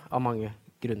gjør det ikke av mange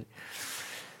grunner.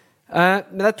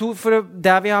 Men det to, for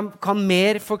der vi kan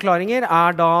mer forklaringer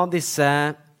da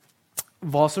disse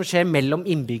hva som skjer mellom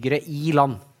innbyggere i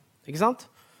land. Ikke sant?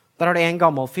 Der har du en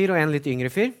gammel fyr og en litt yngre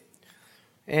fyr.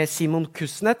 Simon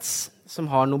Kuznets, som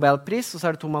har Nobelpris, og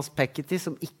så det Thomas Piketty,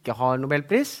 som ikke har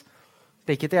Nobelpris.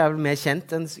 Piketty vel mer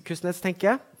kjent enn Kuznets,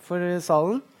 tenker jeg, for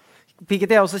salen.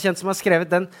 Piketty også kjent som har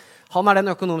skrevet han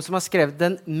den økonom som har skrevet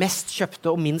den mest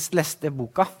kjøpte og minst leste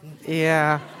boka i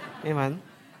verden.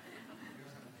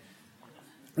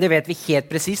 Det vet vi helt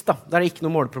presist, da. Det ikke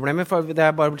noen måleproblemer, for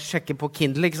det bare å sjekke på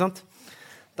Kindle, ikke sant?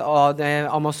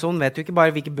 Amazon vet jo ikke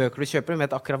bare hvilke bøker du kjøper, den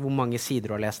vet akkurat hvor mange sider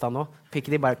du har lest av nå.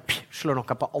 Piketty bare slår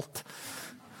noe på alt.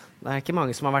 Det ikke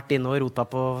mange som har vært inne og rota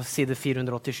på side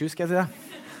 487, skal jeg si det.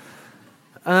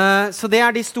 Så det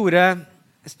de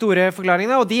store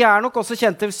forklaringene, og de nok også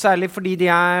kjente særlig fordi de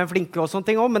flinke og sånne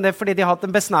ting også, men det fordi de har hatt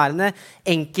en besnærende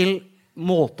enkel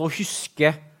måte å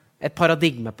huske et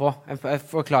paradigme på, en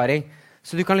forklaring.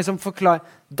 Så du kan liksom forklare,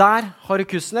 der har du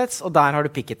Kuznets, og der har du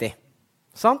Piketty.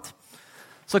 Sant?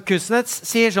 Så Kuznets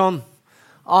sier sånn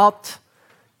at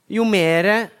jo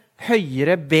mer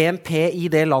høyere BNP i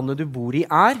det landet du bor i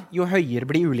jo høyere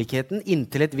blir ulikheten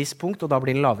inntil et visst punkt, og da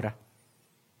blir den lavere.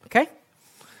 Ok?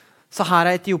 Så her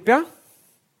Etiopia.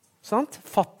 Sant?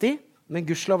 Fattig, men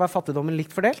gudskjelov fattigdommen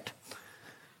likt fordelt.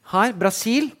 Her,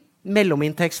 Brasil,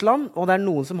 mellominntektsland, og det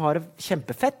noen som har det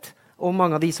kjempefett, og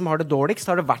mange av de som har det dårligst,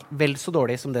 har det vært vel så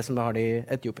dårlig som det som det har det i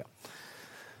Etiopia.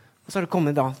 Og så har det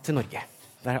kommet da til Norge,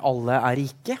 der alle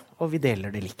rike, og vi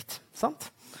deler det likt. Sant?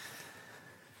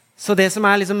 Så det som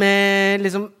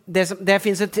det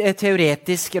finnes et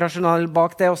teoretisk rasjonal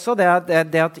bak det også,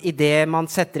 det at i det man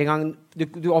setter i gang,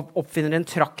 du oppfinner en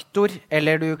traktor,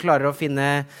 eller du klarer å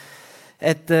finne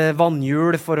et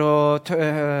vannhjul for å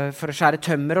skjære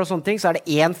tømmer og sånne ting, så det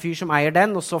en fyr som eier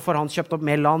den, og så får han kjøpt opp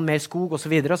mer land, mer skog og så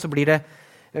videre, og så blir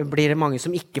det mange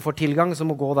som ikke får tilgang, som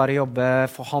må gå der og jobbe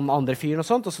for han andre fyren og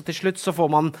sånt, og så til slutt så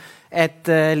får man et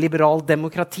liberalt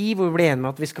demokrati hvor vi blir enige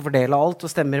med at vi skal fordele alt,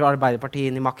 og stemmer Arbeiderpartiet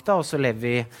inn i makta, og så lever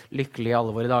vi lykkelig i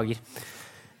alle våre dager.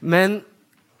 Men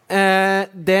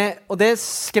det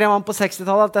skrev han på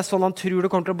 60-tallet, at det sånn han tror det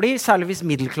kommer til å bli, særlig hvis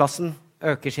middelklassen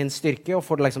øker sin styrke, og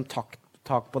får liksom tak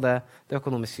på det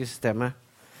økonomiske systemet.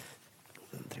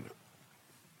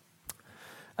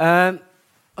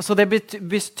 Så det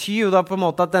betyr jo da på en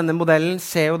måte at denne modellen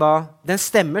den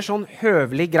stemmer sånn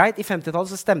høvelig greit. I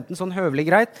 50-tallet så stemte den sånn høvelig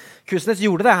greit. Kuznets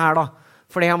gjorde det her da,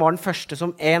 fordi han var den første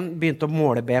som begynte å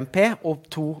måle BNP, og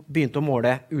 2 begynte å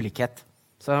måle ulikhet.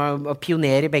 Så han var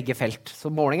pioner i begge felt.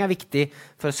 Så måling viktig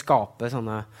for å skape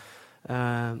sånne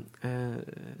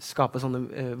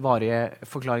varige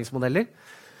forklaringsmodeller.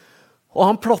 Og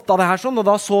han plottet det her sånn, og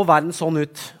da så verden sånn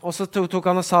ut. Og så tok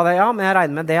han og sa det, men jeg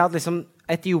regner med det at liksom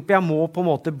Etiopia må på en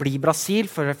måte bli Brasil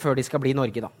før de skal bli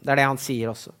Norge. Da. Det det han sier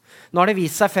også. Nå har det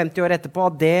vist seg 50 år etterpå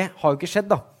at det har jo ikke skjedd.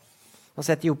 Da.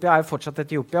 Altså Etiopia jo fortsatt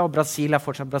Etiopia, og Brasil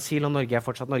fortsatt Brasil, og Norge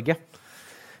fortsatt Norge.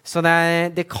 Så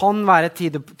det kan være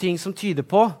ting som tyder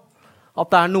på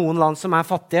at det noen land som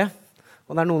fattige,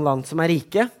 og det noen land som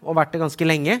rike, og vært det ganske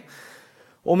lenge.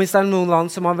 Og hvis det noen land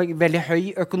som har veldig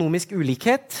høy økonomisk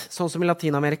ulikhet, sånn som i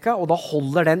Latinamerika, og da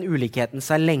holder den ulikheten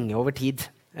seg lenge over tid.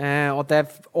 Og at det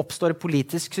oppstår et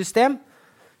politisk system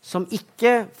som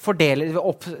ikke fordeler,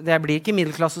 det blir ikke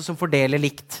middelklasse som fordeler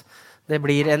likt. Det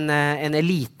blir en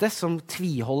elite som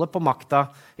tviholder på makta.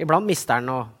 Iblant mister den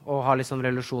og har liksom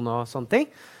revolusjon og sånne ting.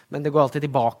 Men det går alltid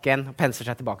tilbake igjen, og penser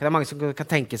seg tilbake. Det mange som kan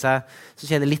tenke seg, som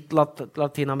kjenner litt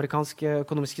latinamerikansk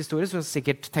økonomisk historie, som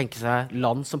sikkert tenke seg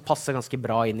land som passer ganske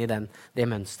bra inn i det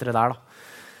mønstret der. Da.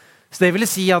 Så det vil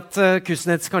si at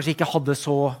Kuznets kanskje ikke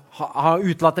har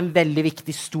utlatt en veldig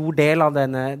viktig stor del av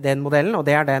den modellen, og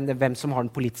det hvem som har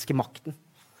den politiske makten.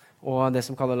 Og det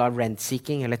som kalles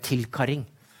rent-seeking, eller tilkarring.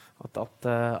 At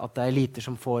det eliter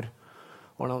som får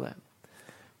ordnet det.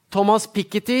 Thomas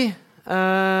Piketty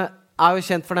jo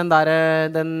kjent for den der,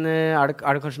 det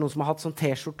kanskje noen som har hatt sånn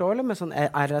t-skjorte også, eller med sånn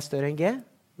R større enn G?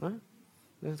 Nei?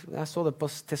 Jeg så det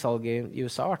til salg i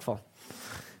USA i hvert fall.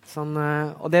 Sånn,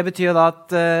 og det betyr da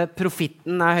at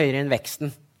profitten høyere enn veksten.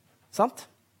 Sant?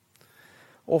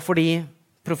 Og fordi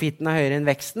profitten høyere enn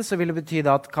veksten, så vil det bety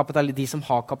da at de som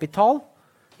har kapital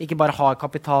ikke bare har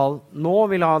kapital nå,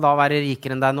 vil da være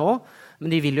rikere enn deg nå, men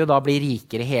de vil jo da bli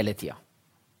rikere hele tiden.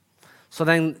 Så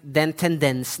den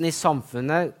tendensen i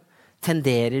samfunnet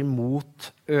tenderer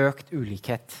mot økt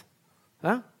ulikhet.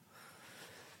 Ja?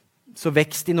 Så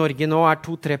vekst i Norge nå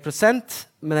 2-3%,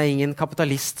 men det ingen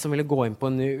kapitalist som ville gå inn på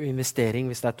en investering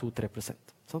hvis det 2-3%.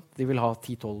 Sant? De vil ha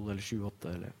 10-12 eller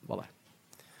 7-8 eller hva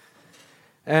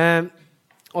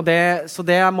det Så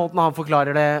det måten han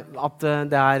forklarer det, at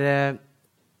det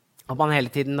at man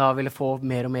hele tiden da ville få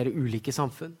mer og mer ulike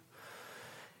samfunn.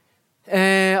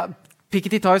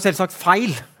 Piketty tar jo selvsagt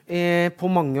feil på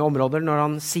mange områder når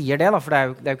han sier det, da, for det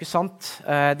er jo ikke sant.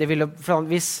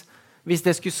 Hvis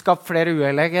det skulle skapt flere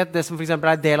uheldighet, det som for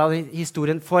eksempel del av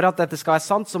historien for at dette skal være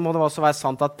sant, så må det også være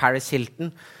sant at Paris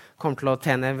Hilton kommer til å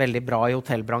tjene veldig bra i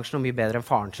hotellbransjen og mye bedre enn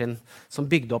faren sin, som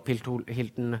bygde opp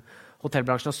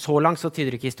Hilton-hotellbransjen. Og så langt så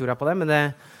tyder ikke historien på det, men det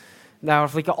i hvert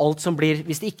fall ikke alt som blir,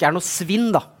 hvis det ikke noe svinn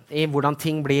da, i hvordan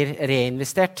ting blir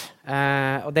reinvestert.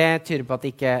 Og det tyder på at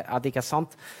det ikke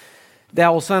sant. Det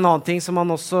også en annen ting som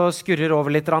man også skurrer over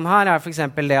litt her, for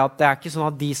eksempel det at det ikke sånn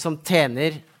at de som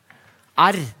tjener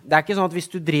R. Det ikke sånn at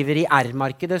hvis du driver i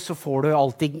R-markedet, så får du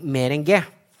alltid mer enn G.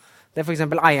 Det for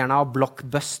eksempel eierne av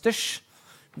Blockbusters.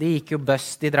 De gikk jo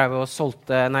bust, de drev og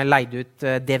leide ut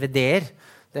DVD-er.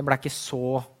 Det ble ikke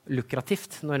så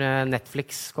lukrativt når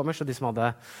Netflix kommer, så de som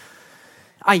hadde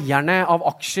eierne av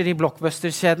aksjer i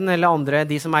Blockbusters-kjeden, eller andre,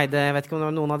 de som eide, jeg vet ikke om det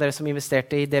var noen av dere som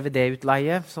investerte i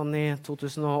DVD-utleie, sånn i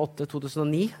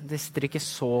 2008-2009, det sitter ikke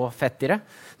så fett i det.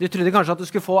 Du trodde kanskje at du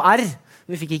skulle få R,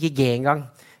 men vi fikk ikke G engang.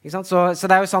 Så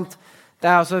det jo sant.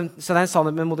 Så det en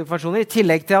sannhet med modifikasjoner, i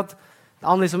tillegg til at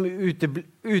han liksom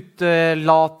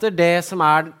utelater det som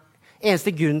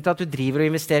eneste grunnen til at du driver og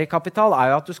investerer kapital,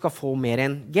 jo at du skal få mer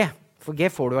enn G. For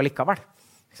G får du allikevel.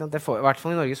 I hvert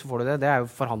fall i Norge så får du det. Det jo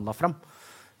forhandlet fram.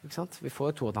 Vi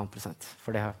får jo 2,5%,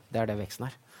 for det det veksten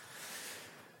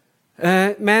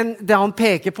Men det han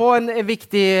peker på, en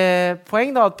viktig poeng,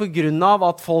 da, at på grunn av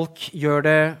at folk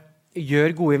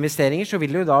gjør gode investeringer, så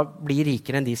vil du da bli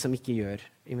rikere enn de som ikke gjør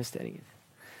investeringer.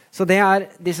 Så det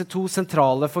disse to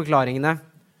sentrale forklaringene.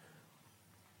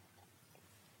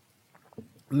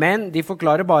 Men de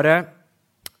forklarer bare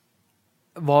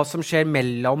hva som skjer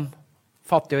mellom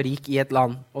fattig og rik i et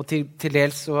land, og til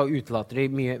dels så utelater de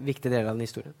mye viktige deler av den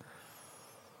historien.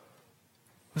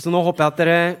 Så nå håper jeg at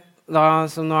dere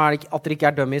at dere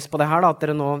ikke dummies på det her, da, at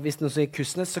dere nå, hvis noe sier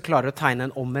Kuznets, så klarer å tegne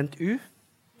en omvendt U.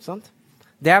 Sant?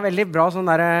 Det veldig bra sånn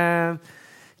der,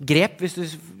 grep.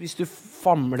 Hvis du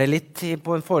famler litt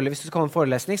på hvis du skal ha en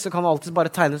forelesning, så kan du alltid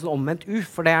bare tegne sånn omvendt U,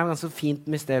 for det en ganske fint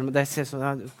mysterium.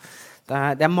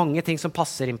 Det mange ting som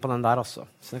passer inn på den der også,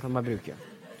 så det kan du bare bruke.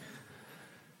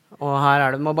 Og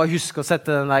her du må bare huske å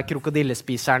sette den der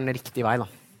krokodillespiseren riktig vei, da.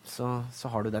 Så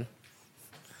har du den.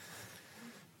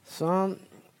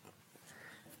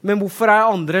 Men hvorfor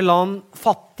andre land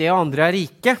fattige og andre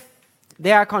rike?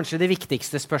 Det kanskje det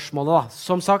viktigste spørsmålet. Da.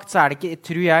 Som sagt så det ikke,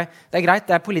 tror jeg, det greit,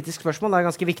 det politisk spørsmål, det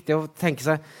ganske viktig å tenke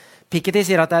seg. Piketty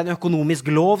sier at det en økonomisk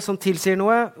lov som tilsier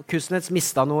noe. Kuznets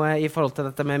mistet noe i forhold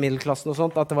til dette med middelklassen og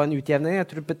sånt, at det var en utjevning. Jeg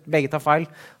tror begge tar feil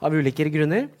av ulike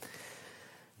grunner.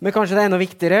 Men kanskje det enda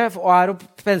viktigere å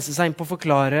pense seg inn på å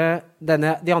forklare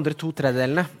de andre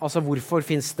 2/3. Altså hvorfor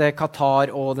finnes det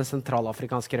Qatar og den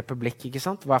sentralafrikanske republikk, ikke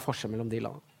sant? Hva forskjellen mellom de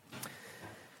landene?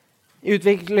 I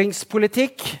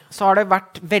utviklingspolitikk så har det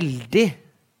vært veldig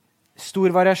stor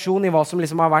variasjon i hva som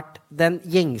liksom har vært den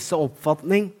gjengse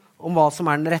oppfatning om hva som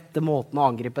den rette måten å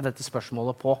angripe dette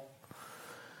spørsmålet på.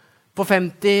 På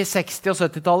 50-, 60- og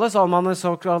 70-tallet så hadde man en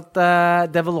såkalt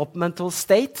developmental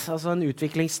state, altså en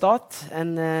utviklingsstat,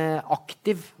 en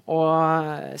aktiv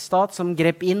stat som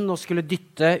grep inn og skulle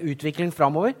dytte utvikling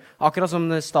fremover, akkurat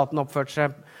som staten oppførte seg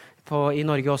i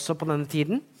Norge også på denne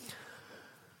tiden.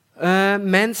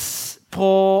 Mens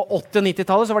på 80- og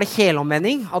 90-tallet så var det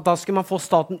helomvending, at da skulle man få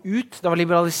staten ut, det var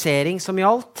liberalisering som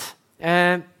gjaldt.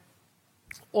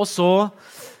 Og så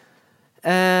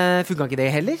funket ikke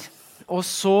det heller. Og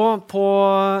så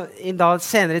i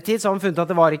senere tid så har man funnet at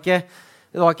det var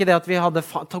ikke det at vi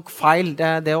tok feil.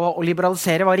 Det å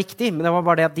liberalisere var riktig, men det var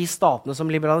bare det at de statene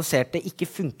som liberaliserte ikke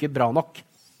funker bra nok.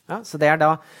 Ja, så det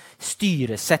da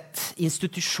styresett,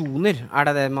 institusjoner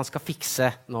det man skal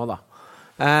fikse nå da.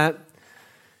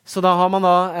 Så da har man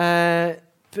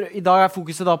i dag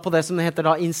fokuset på det som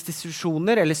heter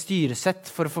institusjoner eller styresett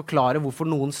for å forklare hvorfor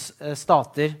noen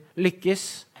stater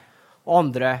lykkes og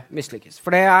andre mislykkes. For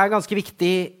det ganske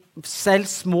viktig, selv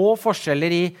små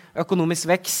forskjeller i økonomisk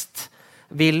vekst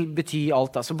vil bety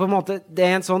alt. Altså på en måte, det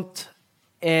en sånt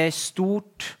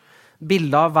stort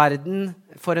bilde av verden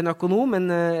for en økonom,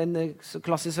 en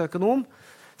klassisk økonom,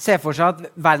 se for seg at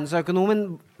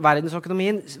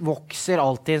verdensøkonomien vokser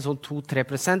alltid en sånn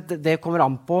 2-3%. Det kommer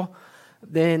an på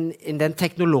den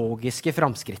teknologiske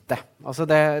framskrittet. Altså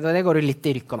det går jo litt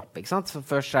i rykk og napp, ikke sant? Så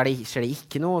først skjer det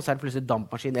ikke noe, og så det plutselig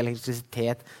dampmaskin,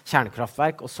 elektrisitet,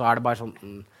 kjernekraftverk, og så det bare sånn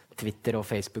Twitter og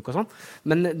Facebook og sånn.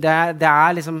 Men det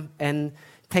liksom en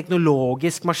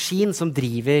teknologisk maskin som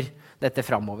driver dette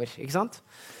fremover, ikke sant?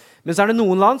 Men så det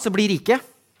noen land som blir rike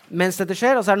mens dette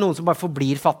skjer, og så det noen som bare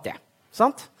forblir fattige.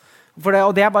 Sant?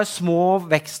 Og det bare små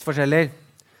vekstforskjeller.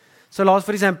 Så la oss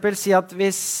for eksempel si at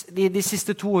hvis de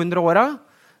siste 200 årene,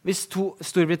 hvis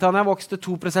Storbritannia vokste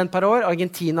 2% per år,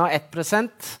 Argentina 1%,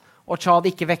 og Tsjad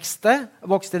ikke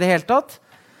vokste i det hele tatt,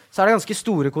 så det ganske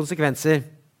store konsekvenser.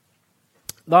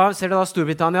 Da ser du da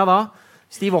Storbritannia da,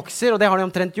 hvis de vokser, og det har de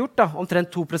omtrent gjort, da, omtrent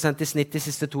 2% i snitt de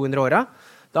siste 200 årene,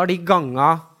 da har de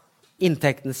ganget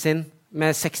inntekten sin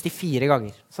med 64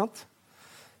 ganger, sant?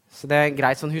 Så det en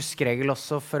greit sånn huskeregel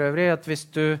også for øvrig, at hvis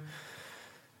du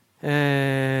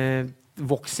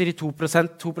vokser i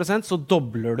 2%, så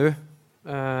dobler du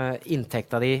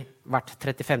inntekta di hvert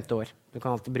 35. år. Du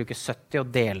kan alltid bruke 70 og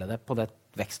dele det på det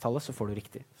veksttallet, så får du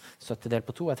riktig. 70 delt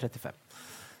på 2 35.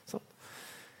 Sånn.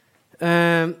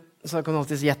 Så, kan du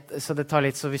alltid gjette, så det tar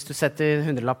litt, så hvis du setter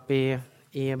 100-lapp i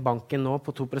banken nå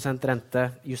på 2% rente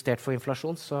justert for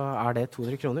inflasjon, så det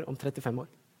 200 kroner om 35 år.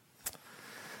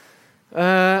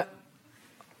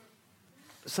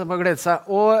 Så bare glede seg.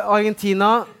 Og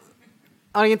Argentina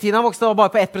vokste da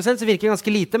bare på 1%, så virker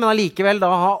ganske lite, men allikevel da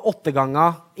har 8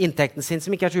 ganger inntekten sin,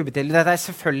 som ikke så ubetydelig. Dette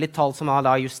selvfølgelig tall som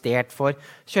da justert for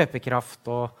kjøpekraft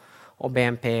og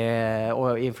BNP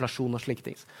og inflasjon og slike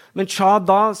ting. Men Tsjad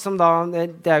da, som da,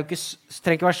 det jo ikke,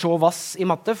 trenger ikke være så vass i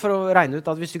matte for å regne ut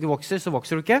at hvis du ikke vokser, så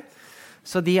vokser du ikke.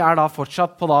 Så de da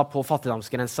fortsatt på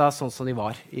fattigdomsgrensa, sånn som de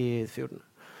var i 14.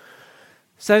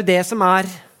 Så det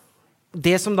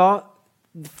det som da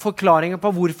forklaringen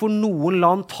på hvorfor noen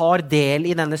land tar del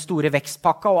i denne store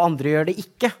vekstpakka, og andre gjør det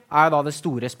ikke, da det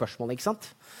store spørsmålet, ikke sant?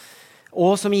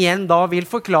 Og som igjen da vil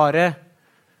forklare,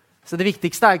 så det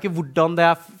viktigste jo ikke hvordan det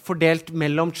fordelt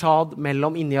mellom Tsjad,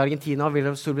 mellom inne i Argentina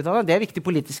og Storbritannia. Det viktig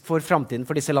politisk for fremtiden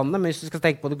for disse landene, men hvis du skal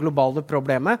tenke på det globale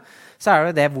problemet, så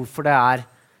det hvorfor det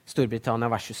Storbritannia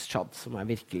versus Tsjad som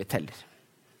virkelig teller.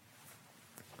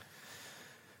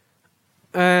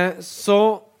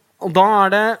 Og da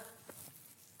det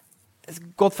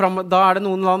gått fram, da det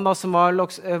noen land da, som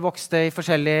vokste i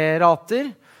forskjellige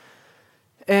rater.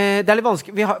 Det litt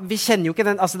vanskelig. Vi kjenner jo ikke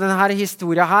altså denne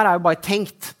historien her jo bare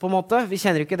tenkt, på en måte. Vi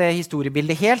kjenner jo ikke det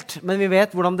historiebildet helt, men vi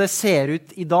vet hvordan det ser ut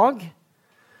i dag.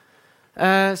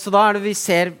 Så da det vi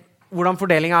ser hvordan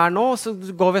fordelingen nå, så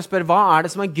går vi og spør, hva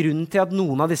det som grunnen til at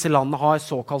noen av disse landene har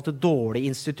såkalte dårlige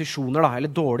institusjoner, da,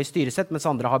 eller dårlig styresett, mens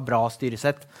andre har bra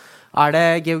styresett?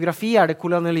 Det geografi, det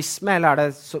kolonialisme, eller det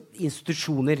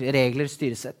institusjoner, regler,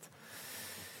 styresett?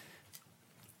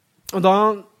 Og da,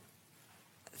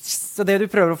 så det du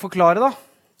prøver å forklare da,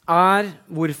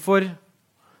 hvorfor,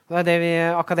 det det vi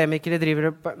akademikere driver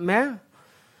med,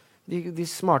 de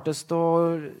smarteste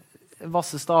og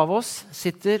vasseste av oss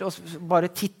sitter og bare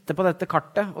titter på dette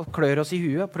kartet og klør oss i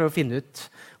huet og prøver å finne ut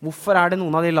hvorfor det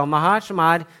noen av de landene her som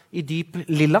i dyp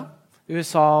lilla,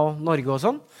 USA og Norge og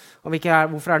sånn, og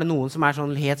hvorfor det noen som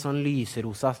sånn, helt sånn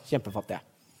lyserosa, kjempefattige.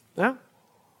 Ja?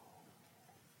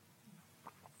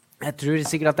 Jeg tror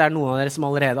sikkert at det noen av dere som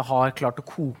allerede har klart å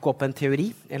koke opp en teori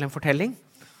eller en fortelling.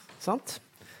 Sant?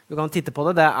 Du kan titte på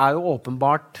det. Det jo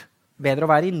åpenbart bedre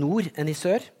å være i nord enn i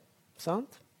sør.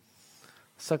 Sant?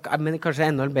 Så, men kanskje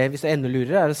enda bedre, hvis du enda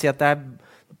lurer, å si at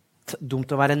det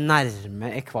dumt å være nærme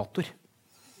ekvator.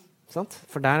 Sant?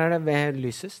 For der det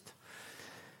lysest.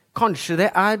 Kanskje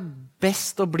det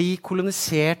best å bli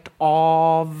kolonisert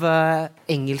av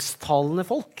engelsktalende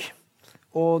folk.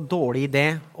 Og dårlig idé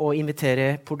å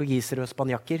invitere portugisere og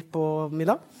spanjakker på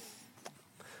middag.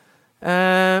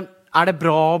 Det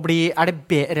bra å bli,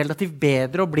 det relativt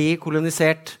bedre å bli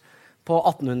kolonisert på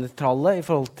 1800-tallet i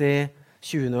forhold til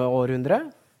 20. århundre?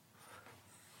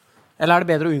 Eller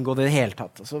det bedre å unngå det i det hele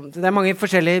tatt? Altså, det mange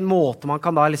forskjellige måter man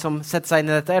kan da liksom sette seg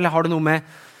inn i dette. Eller har det noe med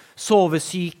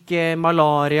sovesyke,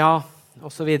 malaria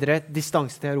og så videre,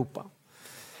 distanse til Europa?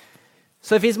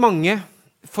 Så det finnes mange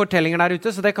fortellinger der ute,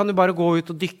 så det kan du bare gå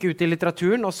ut og dykke ut i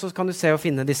litteraturen, og så kan du se og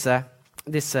finne disse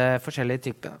forskjellige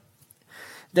typer.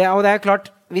 Og det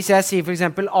klart, hvis jeg sier for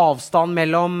eksempel avstand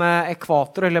mellom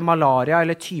ekvator eller malaria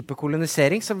eller type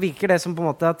kolonisering, så virker det som på en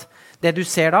måte at det du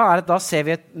ser da, at da ser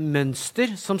vi et mønster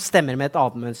som stemmer med et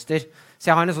annet mønster. Så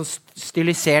jeg har en sånn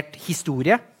stilisert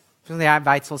historie, så jeg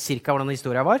vet sånn cirka hvordan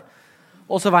historien var.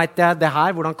 Og så vet jeg det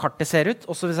her, hvordan kartet ser ut,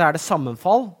 og så det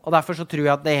sammenfall, og derfor så tror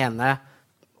jeg at det ene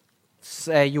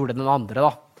gjorde den andre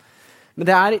da. Men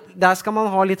der skal man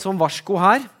ha litt sånn varsko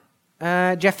her.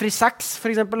 Jeffrey Sachs, for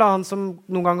eksempel, han som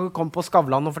noen ganger kom på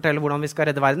Skavlan og forteller hvordan vi skal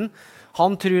redde verden,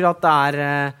 han tror at det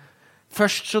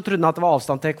først så trodde han at det var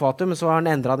avstand til ekvator, men så har han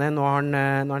endret det, nå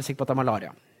er han sikker på at det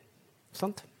malaria.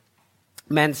 Sant?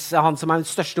 Mens han som den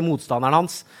største motstanderen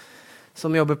hans,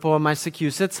 som jobber på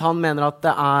Massachusetts, han mener at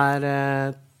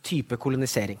det type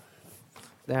kolonisering.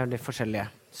 Det de forskjellige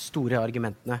store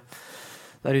argumentene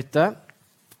der ute.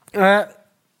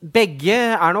 Begge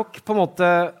nok på en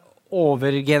måte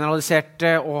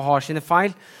overgeneraliserte og har sine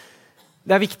feil.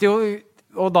 Det viktig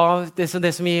og da, det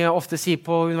som vi ofte sier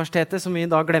på universitetet, som vi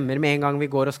da glemmer med en gang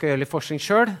vi går og skal gjøre litt forskning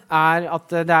selv,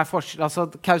 at altså,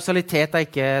 kausalitet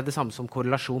ikke det samme som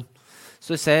korrelasjon.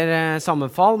 Så du ser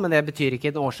sammenfall, men det betyr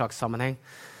ikke en årsakssammenheng.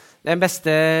 Den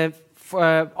beste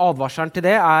advarselen til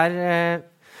det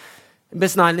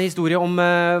besnærende historie om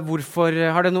hvorfor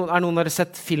noen av dere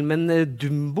sett filmen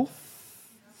Dumbo?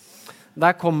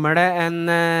 Der kommer det en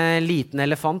liten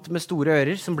elefant med store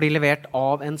ører som blir levert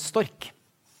av en stork.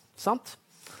 Sant?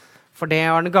 For det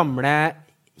den gamle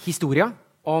historien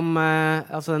om,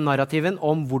 altså den narrativen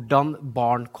om hvordan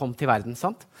barn kom til verden.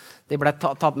 Sant? Det ble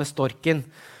tatt med storken.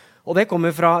 Og det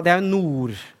kommer fra, det en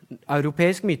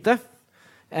nordeuropeisk myte.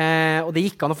 Og det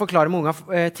gikk an å forklare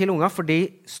til unger, fordi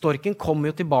storken kom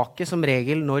jo tilbake som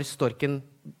regel når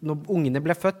ungene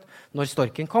ble født, når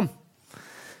storken kom.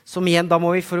 Som igjen, da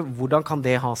må vi hvordan kan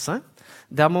det ha seg?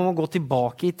 Da må man gå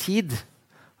tilbake i tid,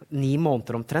 9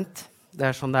 måneder omtrent.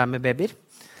 Det sånn det med babyer.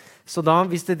 Så da,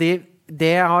 hvis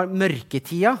det har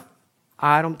mørketida,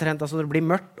 omtrent, altså når det blir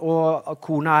mørkt, og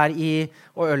kornet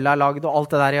og ølet laget, og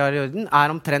alt det der i orden,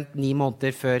 omtrent 9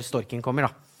 måneder før storken kommer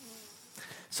da.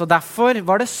 Så derfor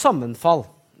var det sammenfall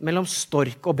mellom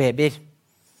stork og babyer.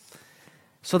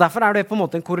 Så derfor det på en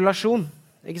måte en korrelasjon,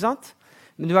 ikke sant?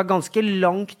 Men du ganske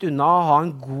langt unna å ha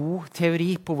en god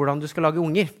teori på hvordan du skal lage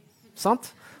unger,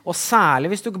 sant? Og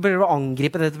særlig hvis du prøver å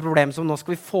angripe dette problemet som nå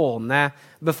skal vi få ned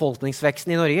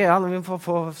befolkningsveksten i Norge. Ja, når vi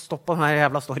får stopp på denne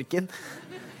jævla storken.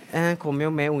 Den kommer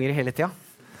jo med unger hele tiden.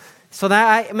 Så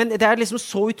men det liksom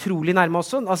så utrolig nærme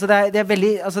også. Altså det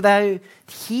veldig, altså det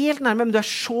helt nærme, men du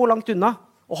så langt unna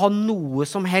å ha noe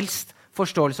som helst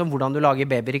forståelse om hvordan du lager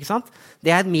babyer, ikke sant?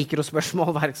 Det et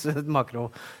mikrospørsmål, versus et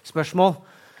makrospørsmål.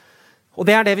 Og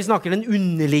det det vi snakker, den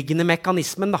underliggende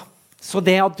mekanismen da. Så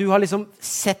det at du har liksom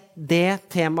sett det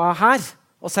temaet her,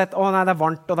 og sett, nei, det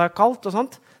varmt og det kaldt og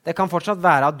sånt, det kan fortsatt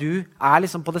være at du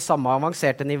liksom på det samme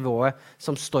avanserte nivået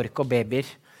som stork og babyer,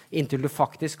 inntil du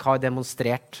faktisk har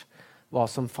demonstrert hva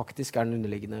som faktisk den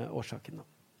underliggende årsaken. Da.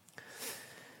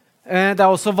 Det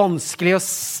også vanskelig å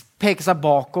peke seg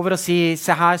bakover og si,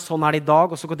 se her, sånn det i dag,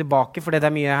 og så gå tilbake, for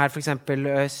det mye her, for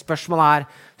eksempel, spørsmålet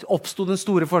oppstod den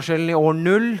store forskjellen i år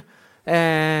 0,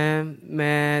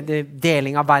 med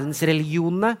deling av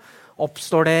verdensreligionene,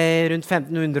 oppstår det rundt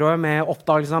 1500 år med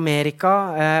oppdagelsen av Amerika,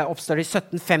 oppstår det i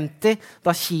 1750,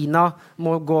 da Kina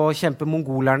må gå og kjempe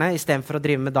mongolerne i stedet for å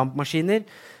drive med dampmaskiner,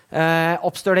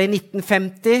 oppstår det i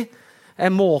 1950,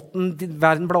 måten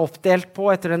verden ble oppdelt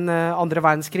på etter den andre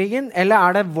verdenskrigen,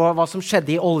 eller det hva som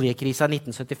skjedde i oljekrisen i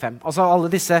 1975? Altså alle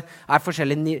disse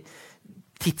forskjellige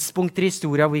tidspunkter i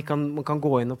historien hvor man kan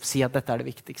gå inn og si at dette det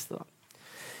viktigste da.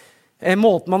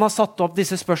 Måten man har satt opp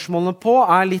disse spørsmålene på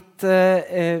litt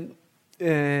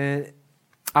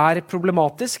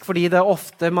problematisk, fordi det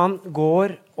ofte man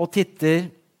går og titter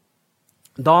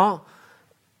da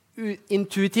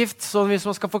intuitivt, så hvis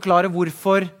man skal forklare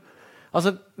hvorfor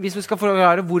hvis vi skal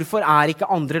forklare hvorfor ikke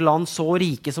andre land så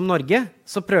rike som Norge,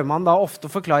 så prøver man da ofte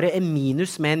å forklare en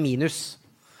minus med en minus.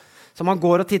 Så man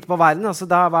går og titter på verden,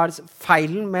 da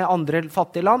feilen med andre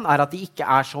fattige land at de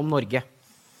ikke som Norge.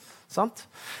 Sant?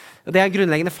 Det en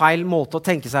grunnleggende feil måte å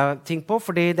tenke seg ting på,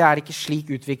 fordi det ikke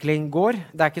slik utvikling går.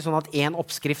 Det ikke sånn at en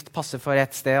oppskrift passer for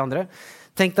et sted andre.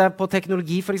 Tenk deg på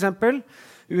teknologi for eksempel.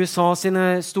 USA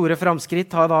sine store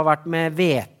framskritt har da vært med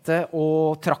hvete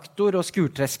og traktor og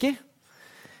skurtresker.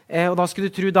 Og da skulle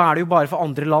du tro, da det jo bare for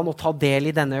andre land å ta del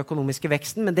i denne økonomiske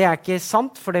veksten, men det ikke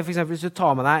sant, for det for eksempel hvis du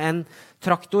tar med deg en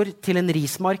traktor til en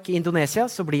rismark i Indonesia,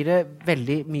 så blir det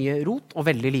veldig mye rot og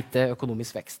veldig lite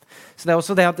økonomisk vekst. Så det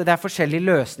også det at det forskjellige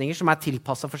løsninger som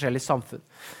tilpasset forskjellige samfunn.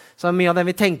 Så mye av det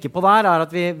vi tenker på der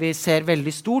at vi ser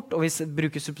veldig stort, og vi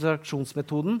bruker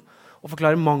subtraksjonsmetoden og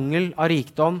forklarer mangel av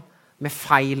rikdom med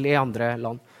feil i andre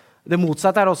land. Det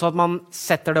motsatte også at man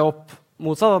setter det opp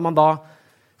motsatt, at man da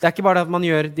det ikke bare at man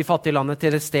gjør de fattige landene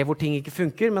til et sted hvor ting ikke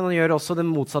funker, men man gjør også den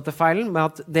motsatte feilen med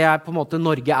at det på en måte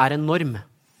Norge en norm.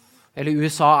 Eller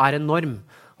USA en norm.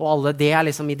 Og alle det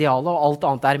liksom idealet, og alt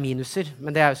annet minuser. Men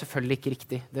det jo selvfølgelig ikke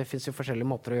riktig. Det finnes jo forskjellige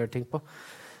måter å gjøre ting på.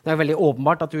 Det veldig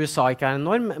åpenbart at USA ikke en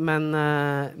norm,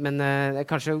 men det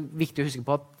kanskje viktig å huske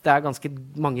på at det ganske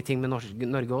mange ting med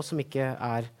Norge også som ikke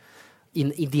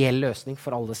en ideell løsning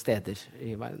for alle steder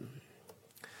i verden.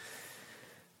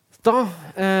 Da,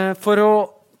 for å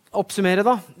oppsummere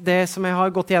da, det som jeg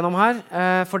har gått gjennom her,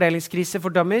 fordelingskrise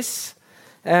for dummies.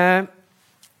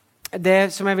 Det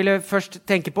som jeg ville først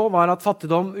tenke på var at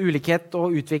fattigdom, ulikhet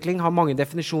og utvikling har mange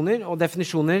definisjoner, og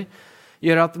definisjoner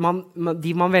gjør at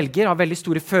de man velger har veldig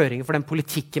store føringer for den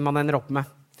politikken man ender opp med.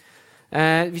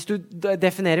 Hvis du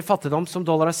definerer fattigdom som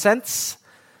dollar og cents,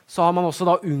 så har man også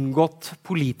da unngått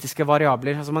politiske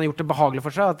variabler. Altså man har gjort det behagelig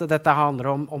for seg at dette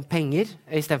handler om penger,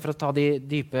 I stedet for å ta de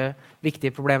dype,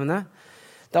 viktige problemene.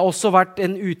 Det har også vært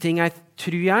en uting,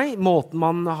 tror jeg, måten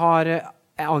man har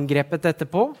angrepet dette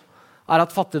på,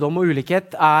 at fattigdom og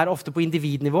ulikhet ofte på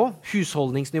individnivå,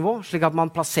 husholdningsnivå, slik at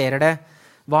man plasserer det.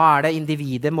 Hva det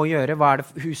individet må gjøre, hva det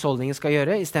husholdningen skal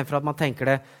gjøre, I stedet for at man tenker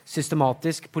det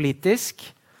systematisk, politisk.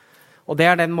 Og det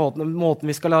den måten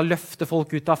vi skal løfte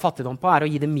folk ut av fattigdom på, å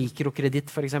gi dem mikrokreditt,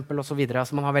 for eksempel, og så videre.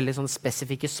 Altså man har veldig sånne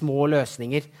spesifikke små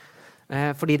løsninger,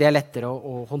 fordi det lettere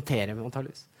å håndtere,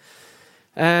 antageligvis.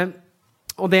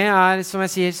 Og det som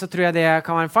jeg sier, så tror jeg det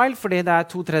kan være en feil, fordi det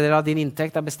 2/3 av din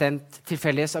inntekt bestemt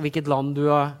tilfeldigvis av hvilket land du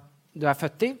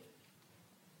født I.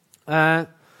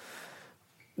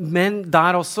 Men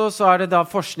der også så det da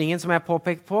forskningen som jeg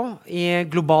påpekt på I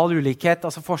global ulikhet,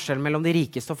 altså forskjellen mellom de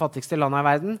rikeste og fattigste landene I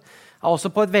verden, også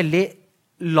på et veldig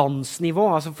landsnivå.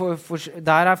 Altså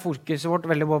der fokuset vårt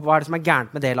veldig på hva det som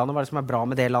gærent med det landet, hva det som bra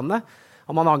med det landet.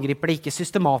 Og man angriper det ikke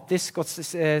systematisk og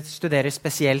studerer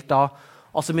spesielt da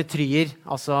asymmetrier,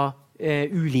 altså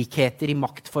ulikheter I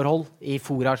maktforhold I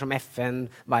fora som FN,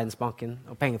 Verdensbanken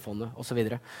og Pengefondet og så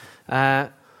videre.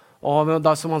 Og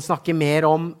da så man snakker mer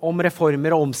om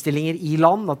reformer og omstillinger I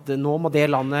land, at nå må det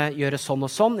landet gjøre sånn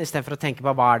og sånn, I stedet for å tenke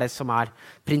på hva det som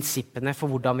prinsippene for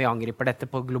hvordan vi angriper dette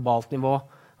på globalt nivå,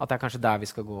 at det kanskje der vi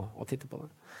skal gå og titte på det.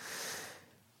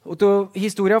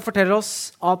 Historia forteller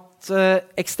oss at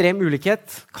ekstrem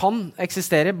ulikhet kan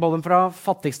eksistere, både fra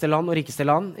fattigste land og rikeste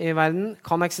land I verden,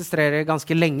 kan eksistere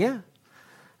ganske lenge,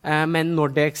 men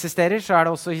når det eksisterer, så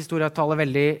det også historietallet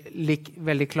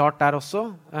veldig klart der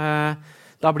også.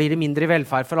 Da blir det mindre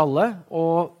velferd for alle,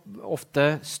 og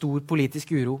ofte stor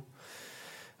politisk uro.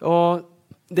 Og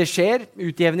det skjer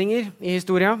utjevninger I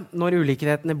historia når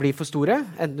ulikhetene blir for store.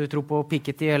 Enten du tror på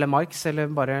Piketty eller Marx, eller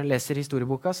bare leser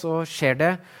historieboka, så skjer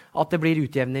det at det blir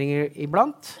utjevninger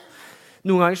iblant.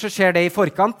 Noen ganger så skjer det I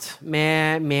forkant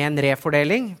med en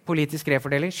refordeling, politisk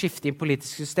refordeling, skifte I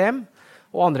politisk system.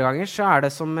 Og andre ganger så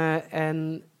det som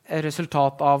en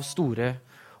resultat av store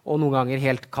og noen ganger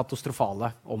helt katastrofale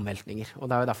omveltninger. Og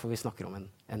det jo derfor vi snakker om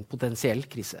en potensiell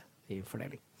krise I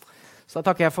fordeling. Så da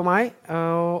takker jeg for meg,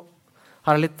 og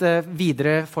har litt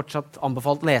videre fortsatt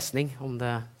anbefalt lesning, om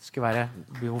det skulle være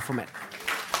behov for mer.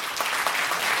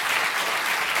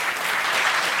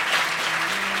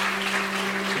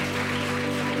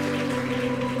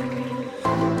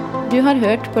 Du har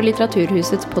hørt på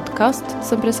Litteraturhusets podcast,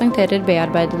 som presenterer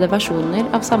bearbeidede versjoner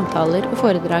av samtaler og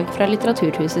foredrag fra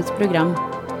Litteraturhusets program.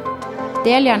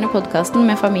 Del gjerne podcasten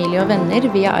med familie og venner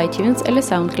via iTunes eller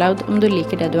SoundCloud om du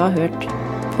liker det du har hørt.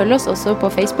 Følg oss også på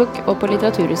Facebook og på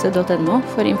litteraturhuset.no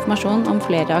for informasjon om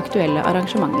flere aktuelle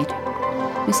arrangementer.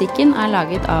 Musikken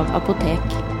laget av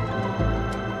Apotek.